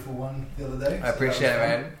this beautiful one the other day. I appreciate it,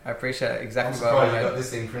 man. I appreciate it. Exactly. I'm surprised you got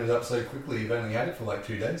this thing printed up so quickly. You've only had it for like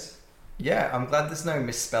 2 days. Yeah, I'm glad there's no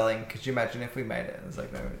misspelling. Could you imagine if we made it? There's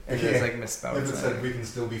like no, there's like misspelling. If it said we can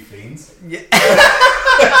still be fiends. Yeah.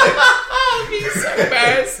 It'd be so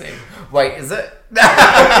embarrassing. Wait, is it? No,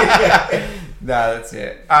 that's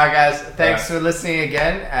it. Alright, guys. Thanks for listening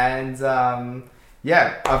again. And I've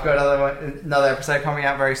got another episode coming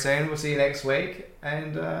out very soon. We'll see you next week.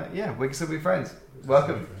 And we can still be friends.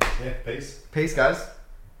 Welcome. Yeah, peace. Peace, guys.